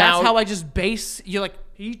now? That's Now- how I just base. You're like,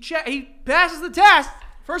 he passes the test.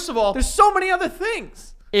 First of all, There's so many other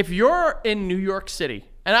things. if you're in New York City,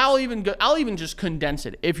 and I'll even just condense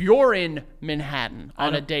it. If you're in Manhattan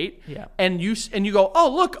on a date, yeah. and you go, oh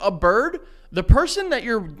look, a bird. The person that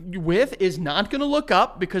you're with is not going to look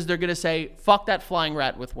up because they're going to say, fuck that flying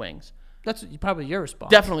rat with wings. That's probably your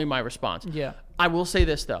response. Definitely my response. Yeah. I will say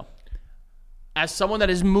this though. As someone that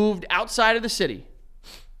has moved outside of the city,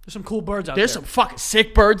 There's some cool birds out there's there. some fucking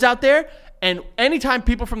sick birds out there. And anytime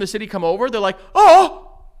people from the city come over, they're like,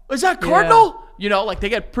 oh, is that cardinal? You know, like they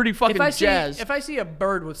get pretty fucking jazzed. If I see a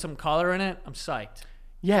bird with some color in it, I'm psyched.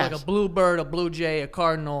 Yes. Like a bluebird, a blue jay, a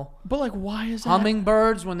cardinal. But like, why is that?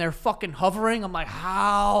 Hummingbirds, when they're fucking hovering, I'm like,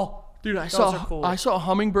 how? Dude, Those are cool. I saw a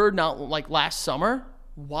hummingbird now like last summer.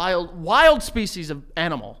 Wild species of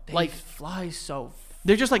animal. They like fly so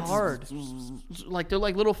they're just like hard. like they're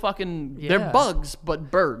like little fucking Yeah. they're bugs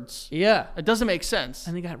but birds. Yeah. It doesn't make sense.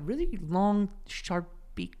 And they got really long, sharp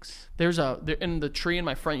beaks. They're in the tree in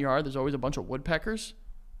my front yard. There's always a bunch of woodpeckers.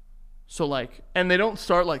 So like, and they don't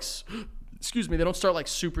start like, excuse me, they don't start like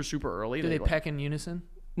super early. Do they like, peck in unison?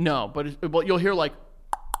 No, but you'll hear like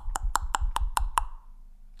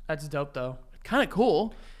That's dope, though. kind of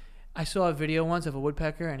cool. I saw a video once of a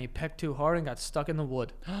woodpecker, and he pecked too hard and got stuck in the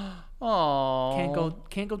wood. Oh,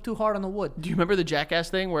 Can't go too hard on the wood. Do you remember the Jackass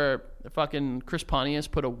thing where fucking Chris Pontius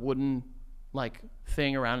put a wooden like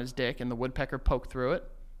thing around his dick and the woodpecker poked through it?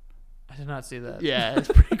 I did not see that. Yeah, it's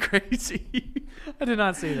pretty crazy. I did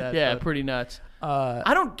not see that. Yeah, but, pretty nuts. I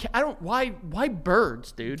Why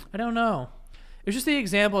birds, dude? don't know. It was just the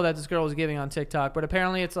example that this girl was giving on TikTok, but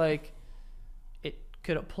apparently it's like it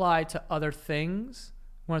could apply to other things.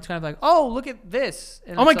 When it's kind of like, oh, look at this.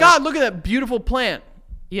 And Oh my it's God, like, look at that beautiful plant.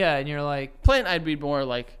 Yeah, and you're like, Plant, I'd be more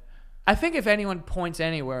like, I think if anyone points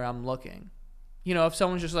anywhere, I'm looking. You know, if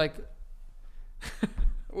someone's just like,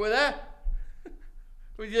 with that?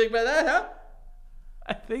 What do you think about that, huh?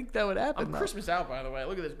 I think that would happen. I'm though. Christmas out, by the way.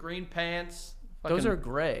 Look at this green pants. Those Fucking- are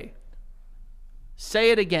gray.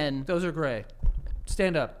 Say it again. Those are gray.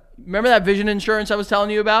 Stand up. Remember that vision insurance I was telling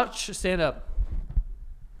you about? Stand up.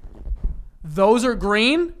 Those are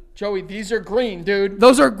green? Joey, these are green, dude.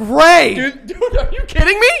 Those are gray. Dude, are you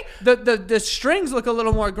kidding me? The strings look a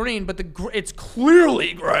little more green, but it's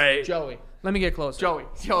clearly gray. Joey. Let me get closer. Joey.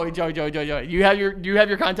 You have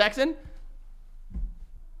your contacts in?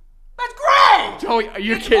 That's gray. Joey, are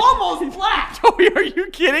you It's kidding? almost black. Joey, are you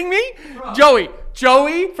kidding me? Bro.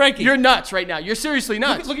 Joey, Frankie. you're nuts right now. You're seriously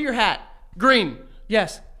nuts. Look at your hat. Green.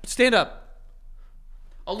 Yes. Stand up.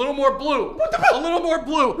 A little more blue. A little more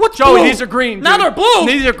blue. What's Joey, blue? these are green. Dude. Now they're blue.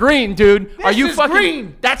 These are green, dude. Are you is fucking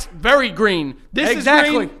green. That's very green. This Exactly.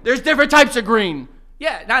 is green. There's different types of green.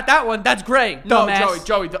 Yeah, not that one. That's gray. No, dumbass.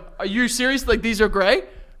 Joey, are you serious? Like these are gray?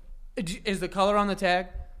 Is the color on the tag?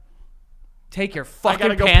 Take your fucking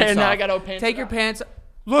gotta go pants pan- off. I gotta go pants Take it your off. pants.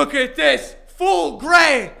 Look at this. Full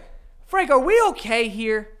gray. Frank, are we okay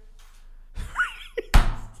here?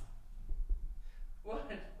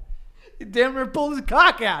 What? You damn near pulled his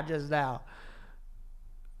cock out just now.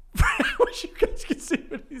 I wish you guys could see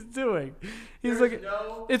what he's doing. He's like,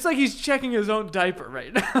 it's like he's checking his own diaper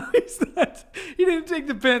right now. He didn't take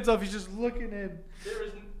the pants off. He's just looking in. There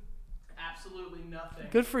is absolutely nothing.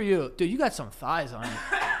 Good for you. Dude, you got some thighs on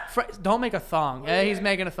you. Don't make a thong. Yeah, he's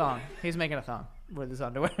making a thong. He's making a thong. with his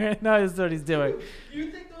underwear. No, that's what he's doing.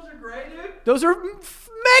 You think those are gray, dude? Those are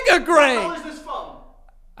mega gray. What color is this foam?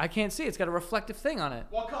 I can't see. It's got a reflective thing on it.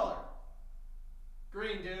 What color?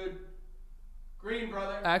 Green, dude. Green,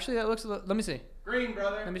 brother. Actually, that looks. Let me see. Green,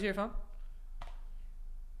 brother. Let me see your phone.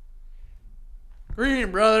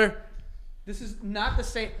 Green, brother. This is not the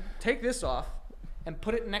same. Take this off and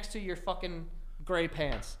put it next to your fucking gray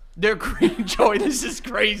pants. They're green, Joey. This is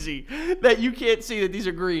crazy that you can't see that these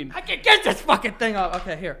are green. I can get this fucking thing off.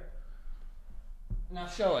 Okay, here. Now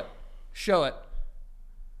show it. Show it.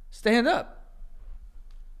 Stand up.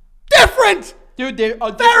 Different! Dude, they're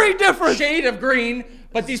a Very different. shade of green,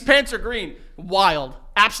 but these pants are green. Wild.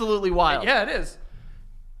 Absolutely wild. Yeah, it is.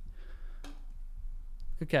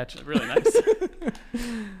 Good catch. Really nice.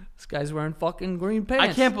 This guy's wearing fucking green pants.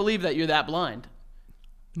 I can't believe that you're that blind.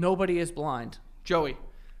 Nobody is blind. Joey.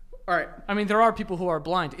 All right. I mean, there are people who are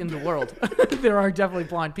blind in the world. There are definitely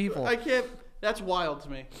blind people. I can't. That's wild to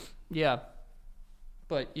me. Yeah.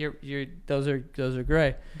 But those are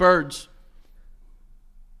gray. Birds.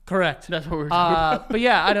 Correct. That's what we're But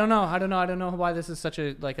yeah, I don't know why this is such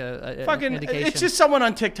a fucking indication. it's just someone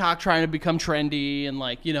on TikTok trying to become trendy and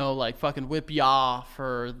like fucking whip you off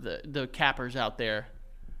for the cappers out there.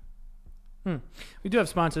 We do have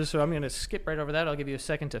sponsors, so I'm going to skip right over that. I'll give you a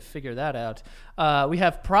second to figure that out. We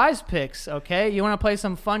have Prize Picks, okay? You want to play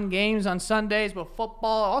some fun games on Sundays with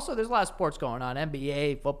football. Also, there's a lot of sports going on,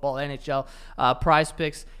 NBA, football, NHL. Prize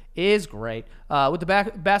Picks is great. With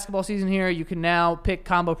the basketball season here, you can now pick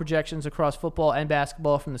combo projections across football and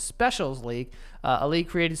basketball from the Specials League, a league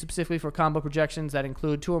created specifically for combo projections that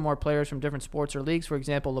include 2 or more players from different sports or leagues. For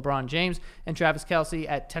example, LeBron James and Travis Kelce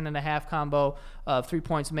at 10.5 combo of 3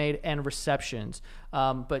 points made and receptions.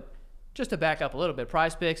 But just to back up a little bit,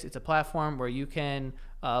 Prize Picks, it's a platform where you can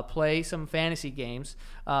play some fantasy games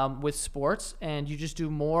with sports, and you just do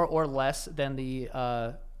more or less than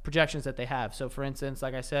the projections that they have. So, for instance,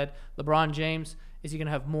 like I said, LeBron James, is he going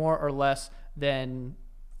to have more or less than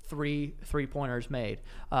 3 3-pointers made?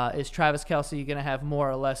 Is Travis Kelce going to have more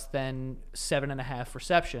or less than 7.5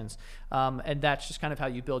 receptions? And that's just kind of how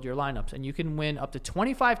you build your lineups. And you can win up to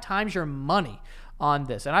 25 times your money on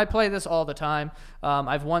this. And I play this all the time.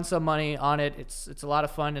 I've won some money on it. It's a lot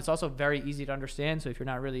of fun. It's also very easy to understand. So if you're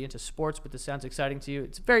not really into sports, but this sounds exciting to you,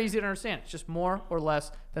 it's very easy to understand. It's just more or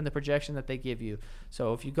less than the projection that they give you.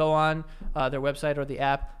 So if you go on their website or the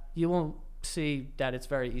app, you will see that it's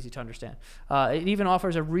very easy to understand. It even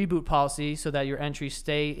offers a reboot policy so that your entries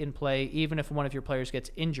stay in play even if one of your players gets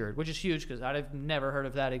injured, which is huge because I've never heard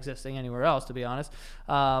of that existing anywhere else, to be honest.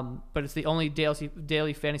 But it's the only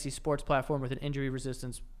daily fantasy sports platform with an injury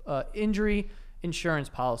insurance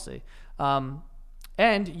policy.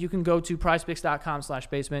 And you can go to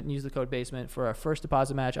prizepicks.com/basement and use the code basement for a first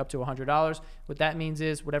deposit match up to $100. What that means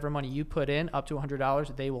is whatever money you put in up to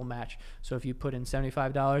 $100, they will match. So if you put in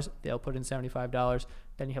 $75, they'll put in $75.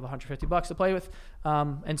 Then you have $150 to play with,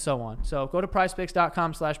 and so on. So go to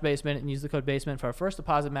prizepicks.com/basement and use the code basement for a first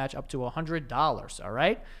deposit match up to $100. All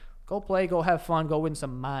right? Go play, go have fun, go win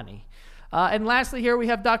some money. And lastly here we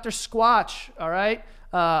have Dr. Squatch. All right?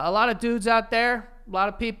 A lot of dudes out there, a lot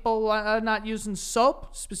of people not using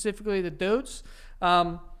soap, specifically the dudes.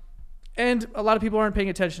 And a lot of people aren't paying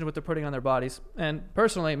attention to what they're putting on their bodies. And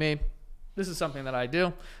personally, this is something that I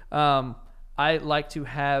do. I like to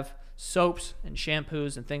have soaps and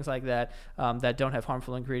shampoos and things like that that don't have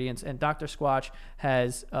harmful ingredients. And Dr. Squatch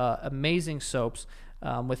has amazing soaps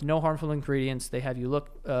with no harmful ingredients. They have you look,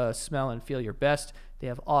 smell, and feel your best. They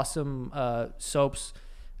have awesome soaps.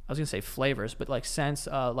 I was going to say flavors, but like scents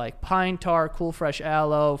like pine tar, cool fresh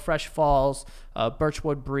aloe, fresh falls,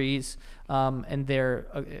 birchwood breeze, and they're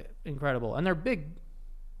incredible. And they're big.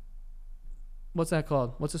 What's that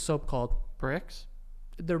called? What's a soap called? Bricks?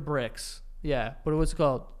 They're bricks. Yeah, but what's it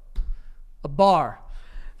called? A bar.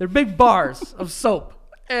 They're big bars of soap.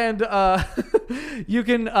 And you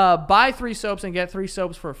can buy 3 soaps and get 3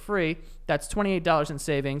 soaps for free. That's $28 in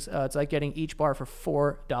savings. It's like getting each bar for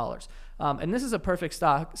 $4. And this is a perfect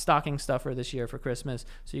stocking stuffer this year for Christmas.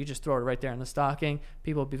 So you just throw it right there in the stocking.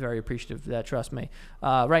 People will be very appreciative of that, trust me.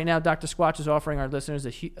 Right now, Dr. Squatch is offering our listeners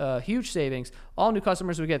a huge savings. All new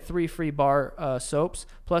customers will get 3 free bar soaps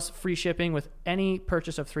plus free shipping with any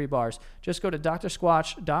purchase of 3 bars. Just go to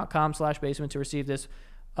drsquatch.com/basement to receive this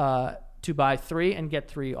to buy 3 and get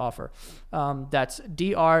 3 offer. That's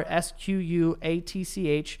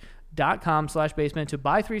DRSQUATCH.com/basement to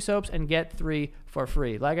buy 3 soaps and get 3 for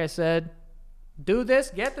free. Like I said, do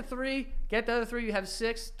this, get the 3, get the other 3, you have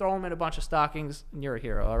 6, throw them in a bunch of stockings, and you're a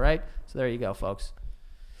hero, all right? So there you go, folks.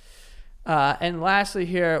 And lastly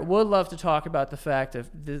here, would love to talk about the fact of,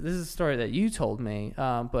 this is a story that you told me,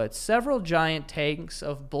 but several giant tanks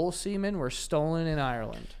of bull semen were stolen in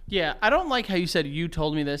Ireland. Yeah, I don't like how you said you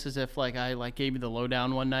told me this as if like I like gave you the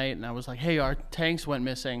lowdown one night and I was like, hey, our tanks went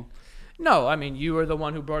missing. No, I mean, you were the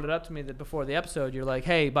one who brought it up to me that before the episode. You're like,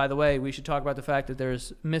 hey, by the way, we should talk about the fact that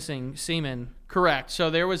there's missing semen. Correct.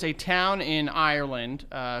 So there was a town in Ireland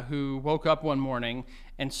who woke up one morning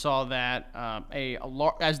and saw that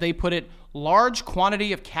as they put it, large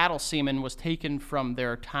quantity of cattle semen was taken from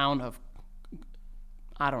their town of,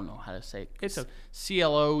 I don't know how to say it. It's a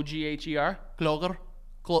Clogher.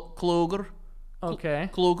 Clogher. Okay.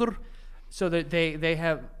 Clogher. So that they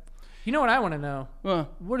have, you know what I want to know?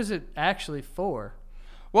 What is it actually for?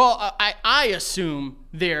 Well, I assume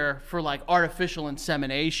they're for like artificial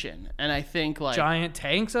insemination, and I think like Giant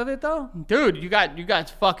tanks of it though? dude, you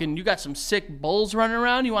got some sick bulls running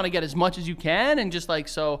around. You want to get as much as you can, and just like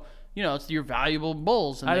so, it's your valuable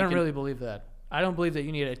bulls. And I don't really believe that. I don't believe that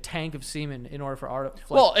you need a tank of semen in order for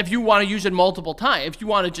Well, if you want to use it multiple times, if you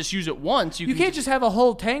want to just use it once, you can't just have a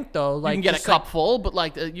whole tank though. Like you can get a cup full, but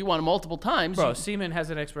like you want it multiple times. Bro, semen has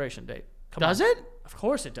an expiration date. Does it? Of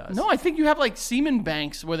course it does. No, I think you have like semen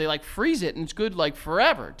banks where they like freeze it and it's good like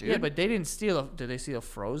forever, dude. Yeah, but they didn't steal. Did they steal a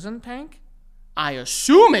frozen tank? I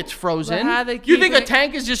assume it's frozen. But how they You think keep a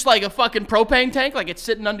tank is just like a fucking propane tank, like it's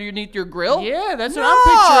sitting underneath your grill? Yeah, that's no, what I'm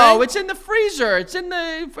picturing. No, it's in the freezer. It's in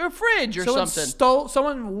the fridge or something.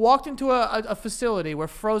 Someone walked into a facility where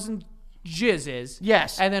frozen jizz is.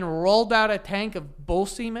 Yes. And then rolled out a tank of bull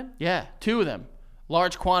semen. Yeah, 2 of them,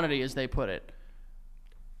 large quantity as they put it.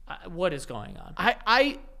 What is going on?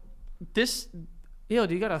 Yo,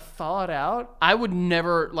 do you gotta thaw it out? I would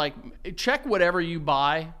never check whatever you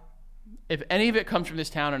buy. If any of it comes from this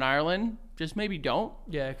town in Ireland, just maybe don't.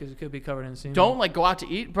 Yeah, because it could be covered in semen. Don't go out to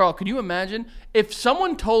eat, bro. Can you imagine if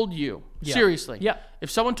someone told you seriously? Yeah. If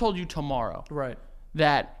someone told you tomorrow, right,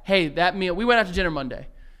 that hey, that meal we went out to dinner Monday,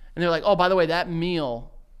 and they're like, oh, by the way, that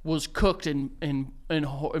meal was cooked in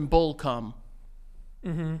bull cum.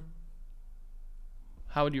 Mm-hmm.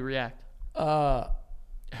 How would you react? It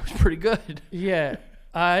was pretty good. Yeah,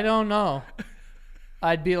 I don't know.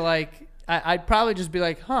 I'd be like, I'd probably just be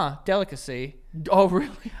like, huh, delicacy. Oh,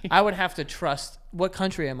 really? I would have to trust. What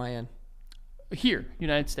country am I in? Here,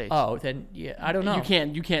 United States. Oh, then yeah, I don't know.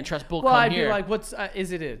 You can't trust bull well, cum I'd here. be like, what's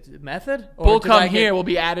is it a method? Or bull cum here will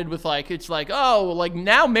be added with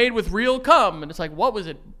now made with real cum, and it's like, what was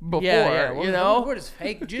it before? Yeah. You know, what is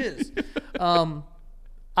fake jizz?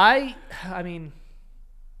 I mean,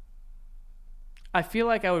 I feel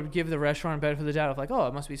like I would give the restaurant benefit of the doubt of like, oh,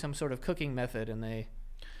 it must be some sort of cooking method, and they.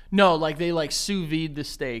 No, they sous vide the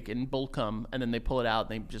steak in bull cum, and then they pull it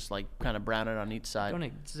out and they just kind of brown it on each side. I don't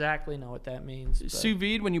exactly know what that means. Sous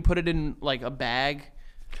vide, when you put it in a bag,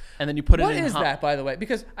 and then you put it in. What is that, by the way?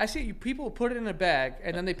 Because I see people put it in a bag,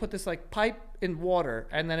 and then they put this pipe in water,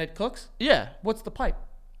 and then it cooks. Yeah. What's the pipe?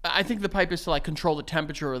 I think the pipe is to control the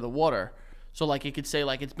temperature of the water, so it could say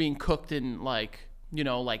it's being cooked in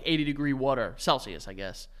 80-degree water Celsius, I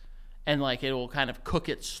guess, and it will kind of cook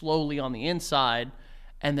it slowly on the inside.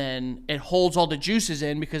 And then it holds all the juices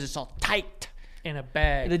in because it's all tight. In a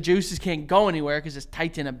bag. The juices can't go anywhere because it's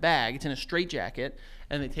tight in a bag. It's in a straitjacket.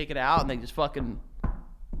 And they take it out and they just fucking,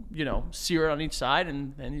 sear it on each side.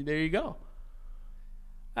 And then there you go.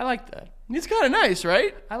 I like that. It's kind of nice,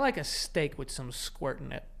 right? I like a steak with some squirt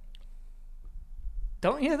in it.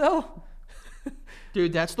 Don't you, though?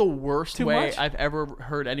 Dude, that's the worst way much? I've ever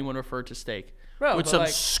heard anyone refer to steak. Bro, with some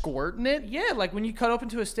squirt in it? Yeah, when you cut open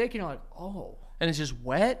to a steak and you're like, oh. And it's just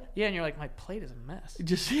wet? Yeah, and you're like, my plate is a mess.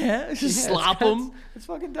 Just slop them. It's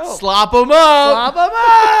fucking dope. Slop them up. Slop them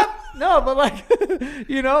up. No,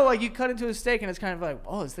 but you cut into a steak and it's kind of like,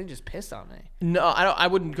 oh, this thing just pissed on me. No, I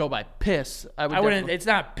wouldn't go by piss. I wouldn't. It's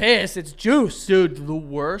not piss. It's juice. Dude, the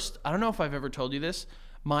worst. I don't know if I've ever told you this.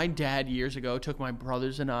 My dad years ago took my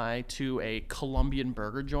brothers and I to a Colombian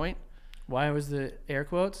burger joint. Why was the air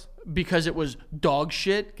quotes? Because it was dog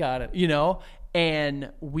shit. Got it.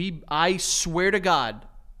 And I swear to God,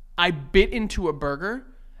 I bit into a burger,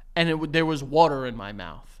 and there was water in my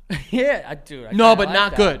mouth. Yeah, dude. No, but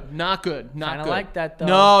not good. Not good. Not kinda good. like that, though.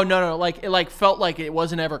 No. It felt like it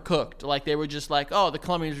wasn't ever cooked. They were just the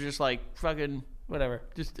Colombians were just fucking whatever.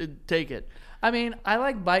 Just take it. I mean, I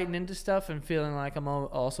like biting into stuff and feeling like I'm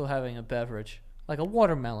also having a beverage. Like a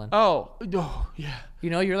watermelon. Oh yeah.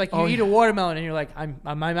 You're you eat a watermelon and you're like,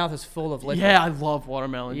 my mouth is full of liquid. Yeah, I love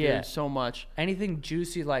watermelon, dude, so much. Anything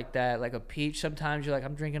juicy like that, like a peach, sometimes you're like,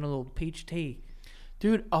 I'm drinking a little peach tea.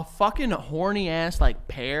 Dude, a fucking horny ass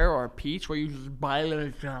pear or peach where you just bite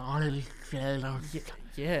it.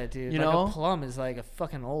 Yeah, dude. You like know? a plum is like a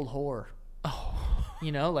fucking old whore. Oh.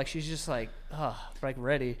 You know, like she's just like, like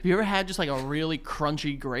ready. Have you ever had just like a really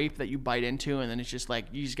crunchy grape that you bite into and then it's just like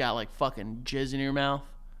you just got like fucking jizz in your mouth?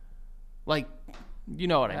 Like, you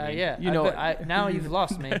know what I mean? Yeah. You know. now you've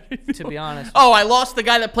lost me, to be honest. Oh, I lost the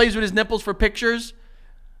guy that plays with his nipples for pictures.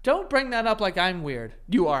 Don't bring that up like I'm weird.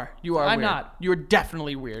 You are. You are. I'm weird. not. You're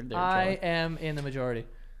definitely weird. There, I Joey. am in the majority.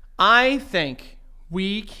 I think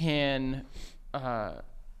we can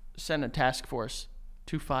send a task force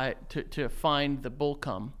to find the bull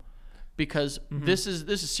cum, because this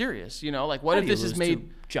is serious. You know, like what How if do you this is lose made?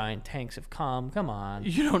 2 giant tanks of cum? Come on.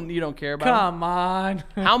 You don't care about. Come on.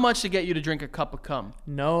 It? How much to get you to drink a cup of cum?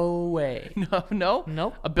 No way. No.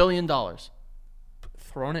 Nope. $1 billion.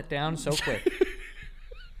 Throwing it down so quick.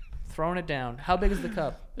 Throwing it down. How big is the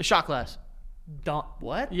cup? The shot glass.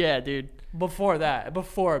 What? Yeah, dude. Before that.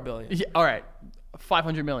 Before $1 billion. Yeah, all right.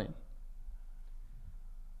 500 million.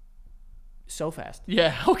 So fast.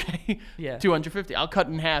 Yeah. Okay. Yeah. 250. I'll cut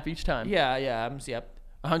in half each time. Yeah. Yep.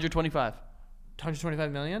 125.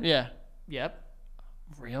 125 million? Yeah. Yep.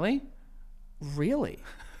 Really? Really?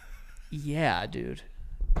 Yeah, dude.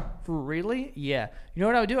 Really? Yeah. You know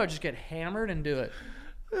what I would do? I'd just get hammered and do it.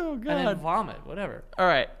 Oh And then God. vomit. Whatever. All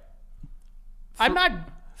right. I'm not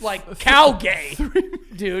like cow gay,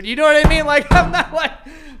 dude. You know what I mean? Like I'm not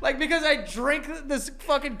like because I drink this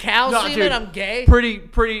fucking cow No, semen, dude. I'm gay.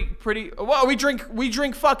 Pretty. Well, we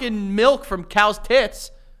drink fucking milk from cow's tits.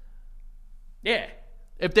 Yeah.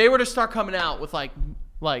 If they were to start coming out with like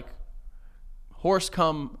horse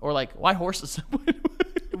cum or like why horses?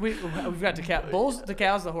 We've got the cow, bulls, the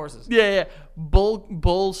cows, the horses. Yeah. Bull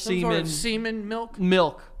Some semen. sort of semen milk.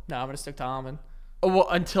 Milk. No, I'm gonna stick to almond. Well,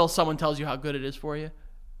 until someone tells you how good it is for you.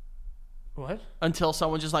 What? Until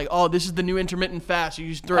someone's just like, oh, this is the new intermittent fast. You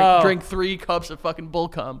just drink 3 cups of fucking bull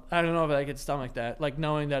cum. I don't know if I could stomach that. Like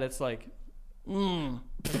knowing that it's like Yeah.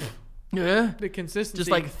 the consistency.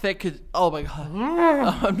 Just like thick. Oh my God.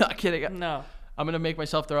 Oh, I'm not kidding. no. I'm going to make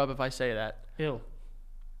myself throw up if I say that. Ew.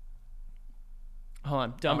 Hold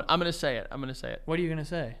on. Don't. I'm going to say it. What are you gonna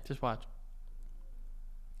say? Just watch.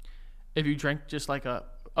 If you drink just like a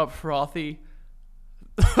frothy.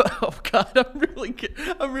 Oh God, I'm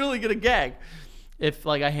really gonna gag. If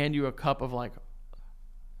like I hand you a cup of like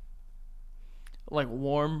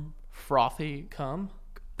warm frothy Cum?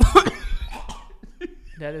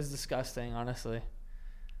 That is disgusting, honestly.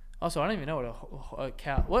 Also, I don't even know what a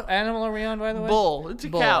cow. What animal are we on, by the way? bull. It's a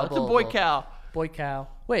Bull, cow. It's a bull, boy bull. cow. Boy cow.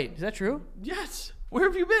 Wait, is that true? Yes. Where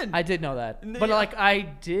have you been? I did know that, No, but yeah. like I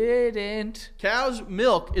didn't. Cow's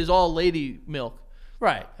milk is all lady milk.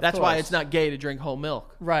 Right. of That's why course. it's not gay to drink whole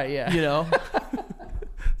milk. Right. Yeah. You know?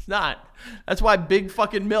 It's not. That's why big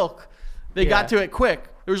fucking milk. They got to it quick.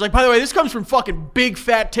 It was like, by the way, this comes from fucking big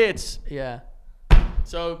fat tits. Yeah.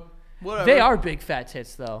 So, whatever. They are big fat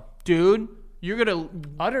tits, though. Dude, you're going to...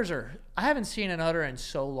 Udders are. I haven't seen an udder in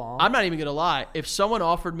so long. I'm not even going to lie. If someone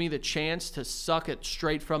offered me the chance to suck it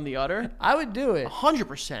straight from the udder, I would do it.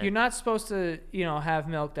 100%. You're not supposed to, have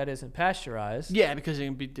milk that isn't pasteurized. Yeah, because it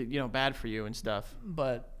can be, bad for you and stuff.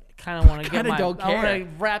 But kind of want to get Kinda my. don't I want care. to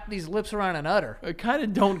wrap these lips around an udder. I kind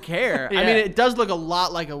of don't care. I Yeah. mean, it does look a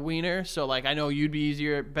lot like a wiener, so like I know you'd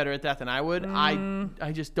be better at that than I would.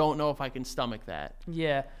 I just don't know if I can stomach that.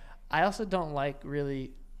 Yeah. I also don't like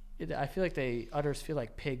really. I feel like udders feel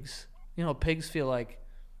like pigs. Pigs feel like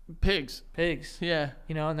Pigs. pigs. Yeah.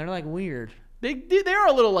 And they're like weird. They're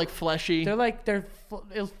a little like fleshy.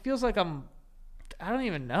 It feels like I don't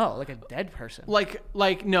even know, like a dead person.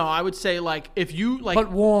 Like no, I would say like if you like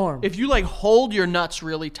But warm. if you like hold your nuts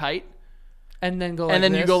really tight And then go like and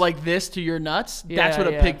then you this. go like this to your nuts, that's Yeah, what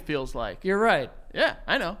a yeah. pig feels like. You're right. Yeah,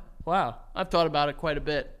 I know. Wow. I've thought about it quite a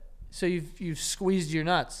bit. So you've squeezed your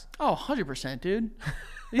nuts. Oh, 100%, dude.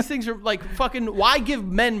 These things are like fucking. Why give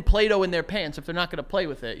men Play-Doh in their pants if they're not gonna play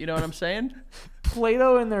with it? You know what I'm saying?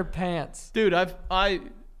 Play-Doh in their pants. Dude,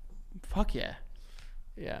 fuck yeah.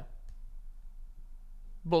 Yeah.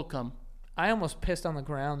 Bull cum. I almost pissed on the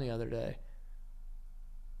ground the other day.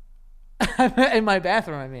 In my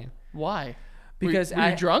bathroom, I mean. Why? Because were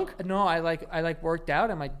you drunk? No, I worked out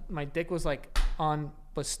and my dick was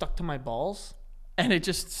was stuck to my balls. And it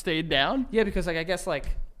just stayed down? Yeah, because I guess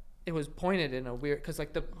it was pointed in a weird, because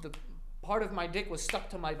the part of my dick was stuck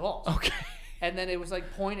to my balls. Okay. And then it was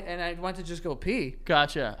pointed, and I went to just go pee.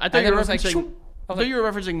 Gotcha. I And thought you then were it was like, referencing. shoop. I thought you were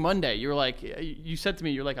referencing Monday. You were like, you said to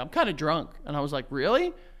me, you're like, I'm kind of drunk, and I was like,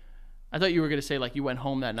 really? I thought you were gonna say like you went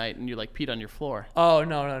home that night and you like peed on your floor. Oh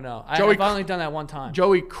no! Joey I've only done that one time.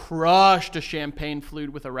 Joey crushed a champagne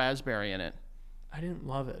flute with a raspberry in it. I didn't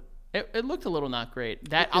love it. It looked a little not great.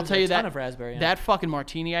 That It I'll was tell a you ton that of raspberry, yeah. that fucking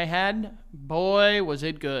martini I had, boy, was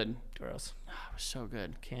it good. Gross. It was so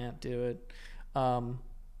good. Can't do it.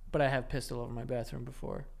 But I have pissed all over my bathroom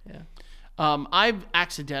before. Yeah. I've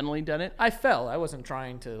accidentally done it. I fell. I wasn't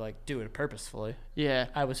trying to like do it purposefully. Yeah.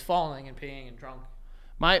 I was falling and peeing and drunk.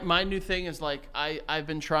 My new thing is like I've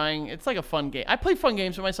been trying. It's like a fun game. I play fun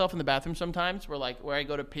games with myself in the bathroom sometimes. Where I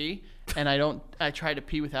go to pee and I try to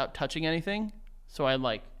pee without touching anything. So I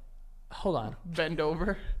like Hold on. bend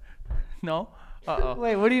over. No. Uh-oh.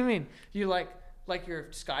 Wait, what do you mean? You like you're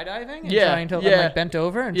skydiving and Yeah, trying to yeah. like bent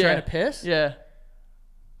over and trying to piss? Yeah.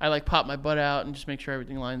 I like pop my butt out and just make sure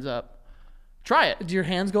everything lines up. Try it. Do your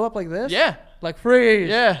hands go up like this? Yeah. Like freeze.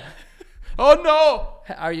 Yeah. Oh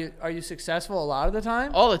no. Are you successful a lot of the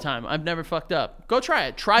time? All the time. I've never fucked up. Go try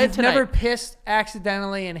it. Try it You've tonight. never pissed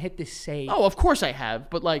accidentally and hit the save. Oh, of course I have,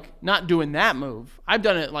 but like not doing that move. I've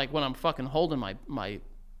done it like when I'm fucking holding my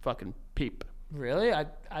fucking peep. Really?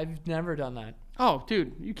 I've never done that. Oh,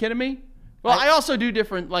 dude, you kidding me? Well, I also do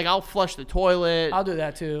different. Like I'll flush the toilet. I'll do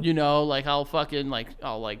that too. You know, like I'll fucking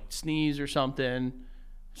I'll sneeze or something.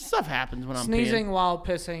 Stuff happens when I'm Sneezing peeing. while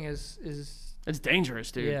pissing is It's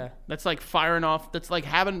dangerous, dude. Yeah. That's like firing off. That's like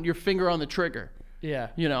having your finger on the trigger. yeah.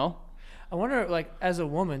 You know. I wonder, like, as a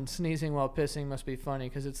woman, sneezing while pissing must be funny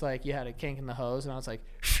because it's like you had a kink in the hose, and I was like,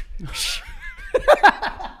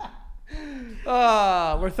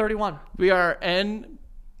 we're 31. We are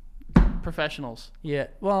professionals. Yeah.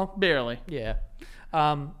 Well, Barely. yeah.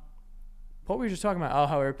 What were we just talking about? Oh,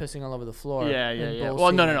 how we were pissing all over the floor. Yeah. and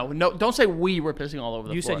Well, bullshitting. no. Don't say we were pissing all over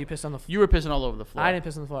the You floor. said you pissed on the floor. You were pissing all over the floor. I didn't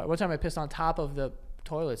piss on the floor. One time I pissed on top of the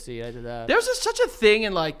toilet seat. I did that. There was such a thing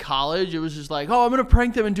in like college. It was just like, oh, I'm gonna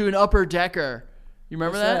prank them and do an upper decker. You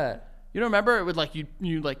remember What's that? that? You don't remember? It would like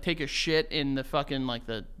you like take a shit in the fucking like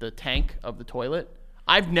the tank of the toilet.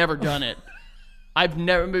 I've never done it. I've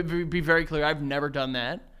never be very clear. I've never done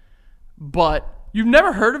that. But you've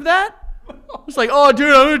never heard of that? It's like, oh,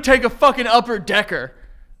 dude, I'm gonna take a fucking upper decker.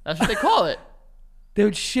 That's what they call it. They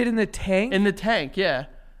would shit in the tank? In the tank, yeah.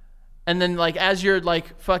 And then like as you're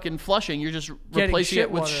like fucking flushing, you're just Getting replacing shit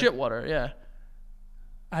it with water. shit water. Yeah.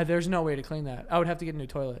 There's no way to clean that. I would have to get a new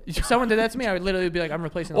toilet. If someone did that to me, I would literally be like, I'm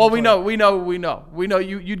replacing the Well, whole we toilet. know.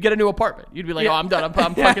 You'd get a new apartment. You'd be like, Yeah. oh, I'm done.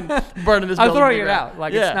 I'm fucking burning this. I'm building throwing to it the ground. out.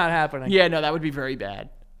 Like, it's not happening. Yeah, no, that would be very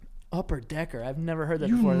bad. Upper decker. I've never heard that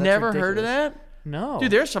You've before. That's never heard of ridiculous. that, No.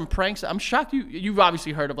 dude? There's some pranks. I'm shocked you've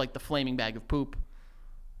obviously heard of like the flaming bag of poop.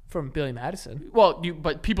 From Billy Madison. Well,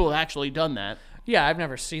 but people have actually done that. Yeah, I've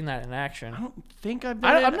never seen that in action. I don't think I've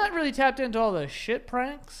done it. I'm not really tapped into all the shit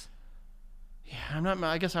pranks. Yeah, I'm not.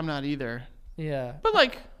 I guess I'm not either. Yeah. But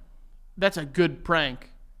like, that's a good prank.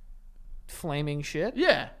 Flaming shit?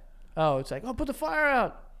 Yeah. Oh, it's like, oh, put the fire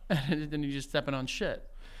out. And then you're just stepping on shit.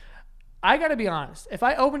 I got to be honest. If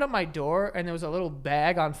I opened up my door and there was a little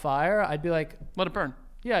bag on fire, I'd be like, Let it burn.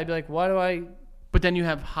 yeah, I'd be like, why do I... But then you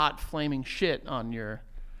have hot flaming shit on your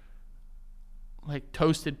like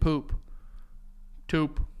toasted poop.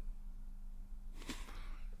 Toop.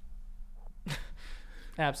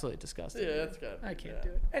 Absolutely disgusting. Yeah, that's good. I can't do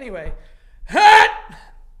it. Anyway. That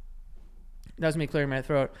was me clearing my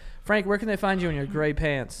throat. Frank, where can they find you in your gray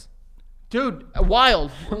pants? Dude,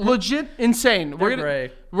 wild. Legit insane. They're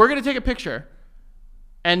gray. We're gonna take a picture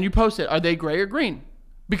and you post it. Are they gray or green?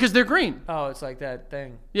 Because they're green. Oh, it's like that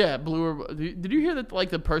thing. Yeah, blue or did you hear that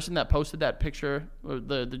like the person that posted that picture or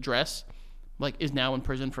the dress like is now in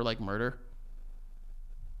prison for like murder?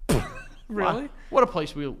 Really? Wow. What a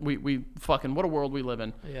place we fucking what a world we live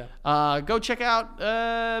in. Yeah. Go check out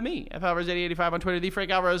me at Alvarez8085 on Twitter, the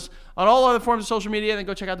Frank Alvarez on all other forms of social media. Then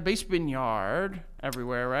go check out the Basement Yard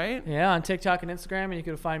everywhere, right? Yeah, on TikTok and Instagram, and you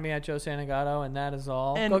can find me at Joe Santagato, and that is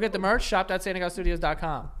all. And- Go get the merch,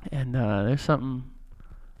 shop.santagatostudios.com. And there's something.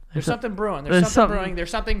 There's something brewing. there's There's something- something brewing. There's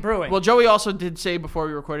something brewing. Well, Joey also did say before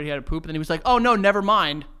we recorded he had a poop, and then he was like, "Oh no, never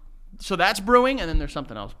mind." So that's brewing, and then there's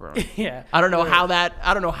something else brewing. yeah. I don't know how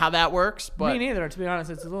that works, but Me neither, to be honest.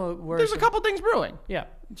 It's a little worse. there's a couple things brewing. Yeah.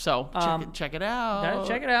 So check it out.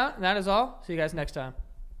 Check it out. And that is all. See you guys next time.